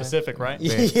 Yeah. Pretty specific, right?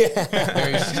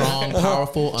 Very strong,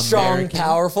 powerful, Strong, American.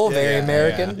 powerful, very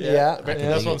American. Yeah.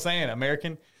 That's what I'm saying.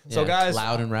 American. So, Yeah, guys,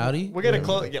 loud and rowdy. we got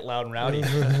to get loud and rowdy.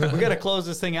 We got to close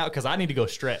this thing out because I need to go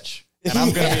stretch. And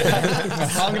I'm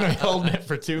gonna be holding it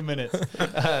for 2 minutes.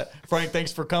 Frank,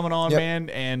 thanks for coming on, man.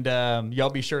 And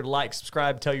y'all be sure to like,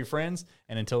 subscribe, tell your friends.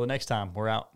 And until the next time, we're out.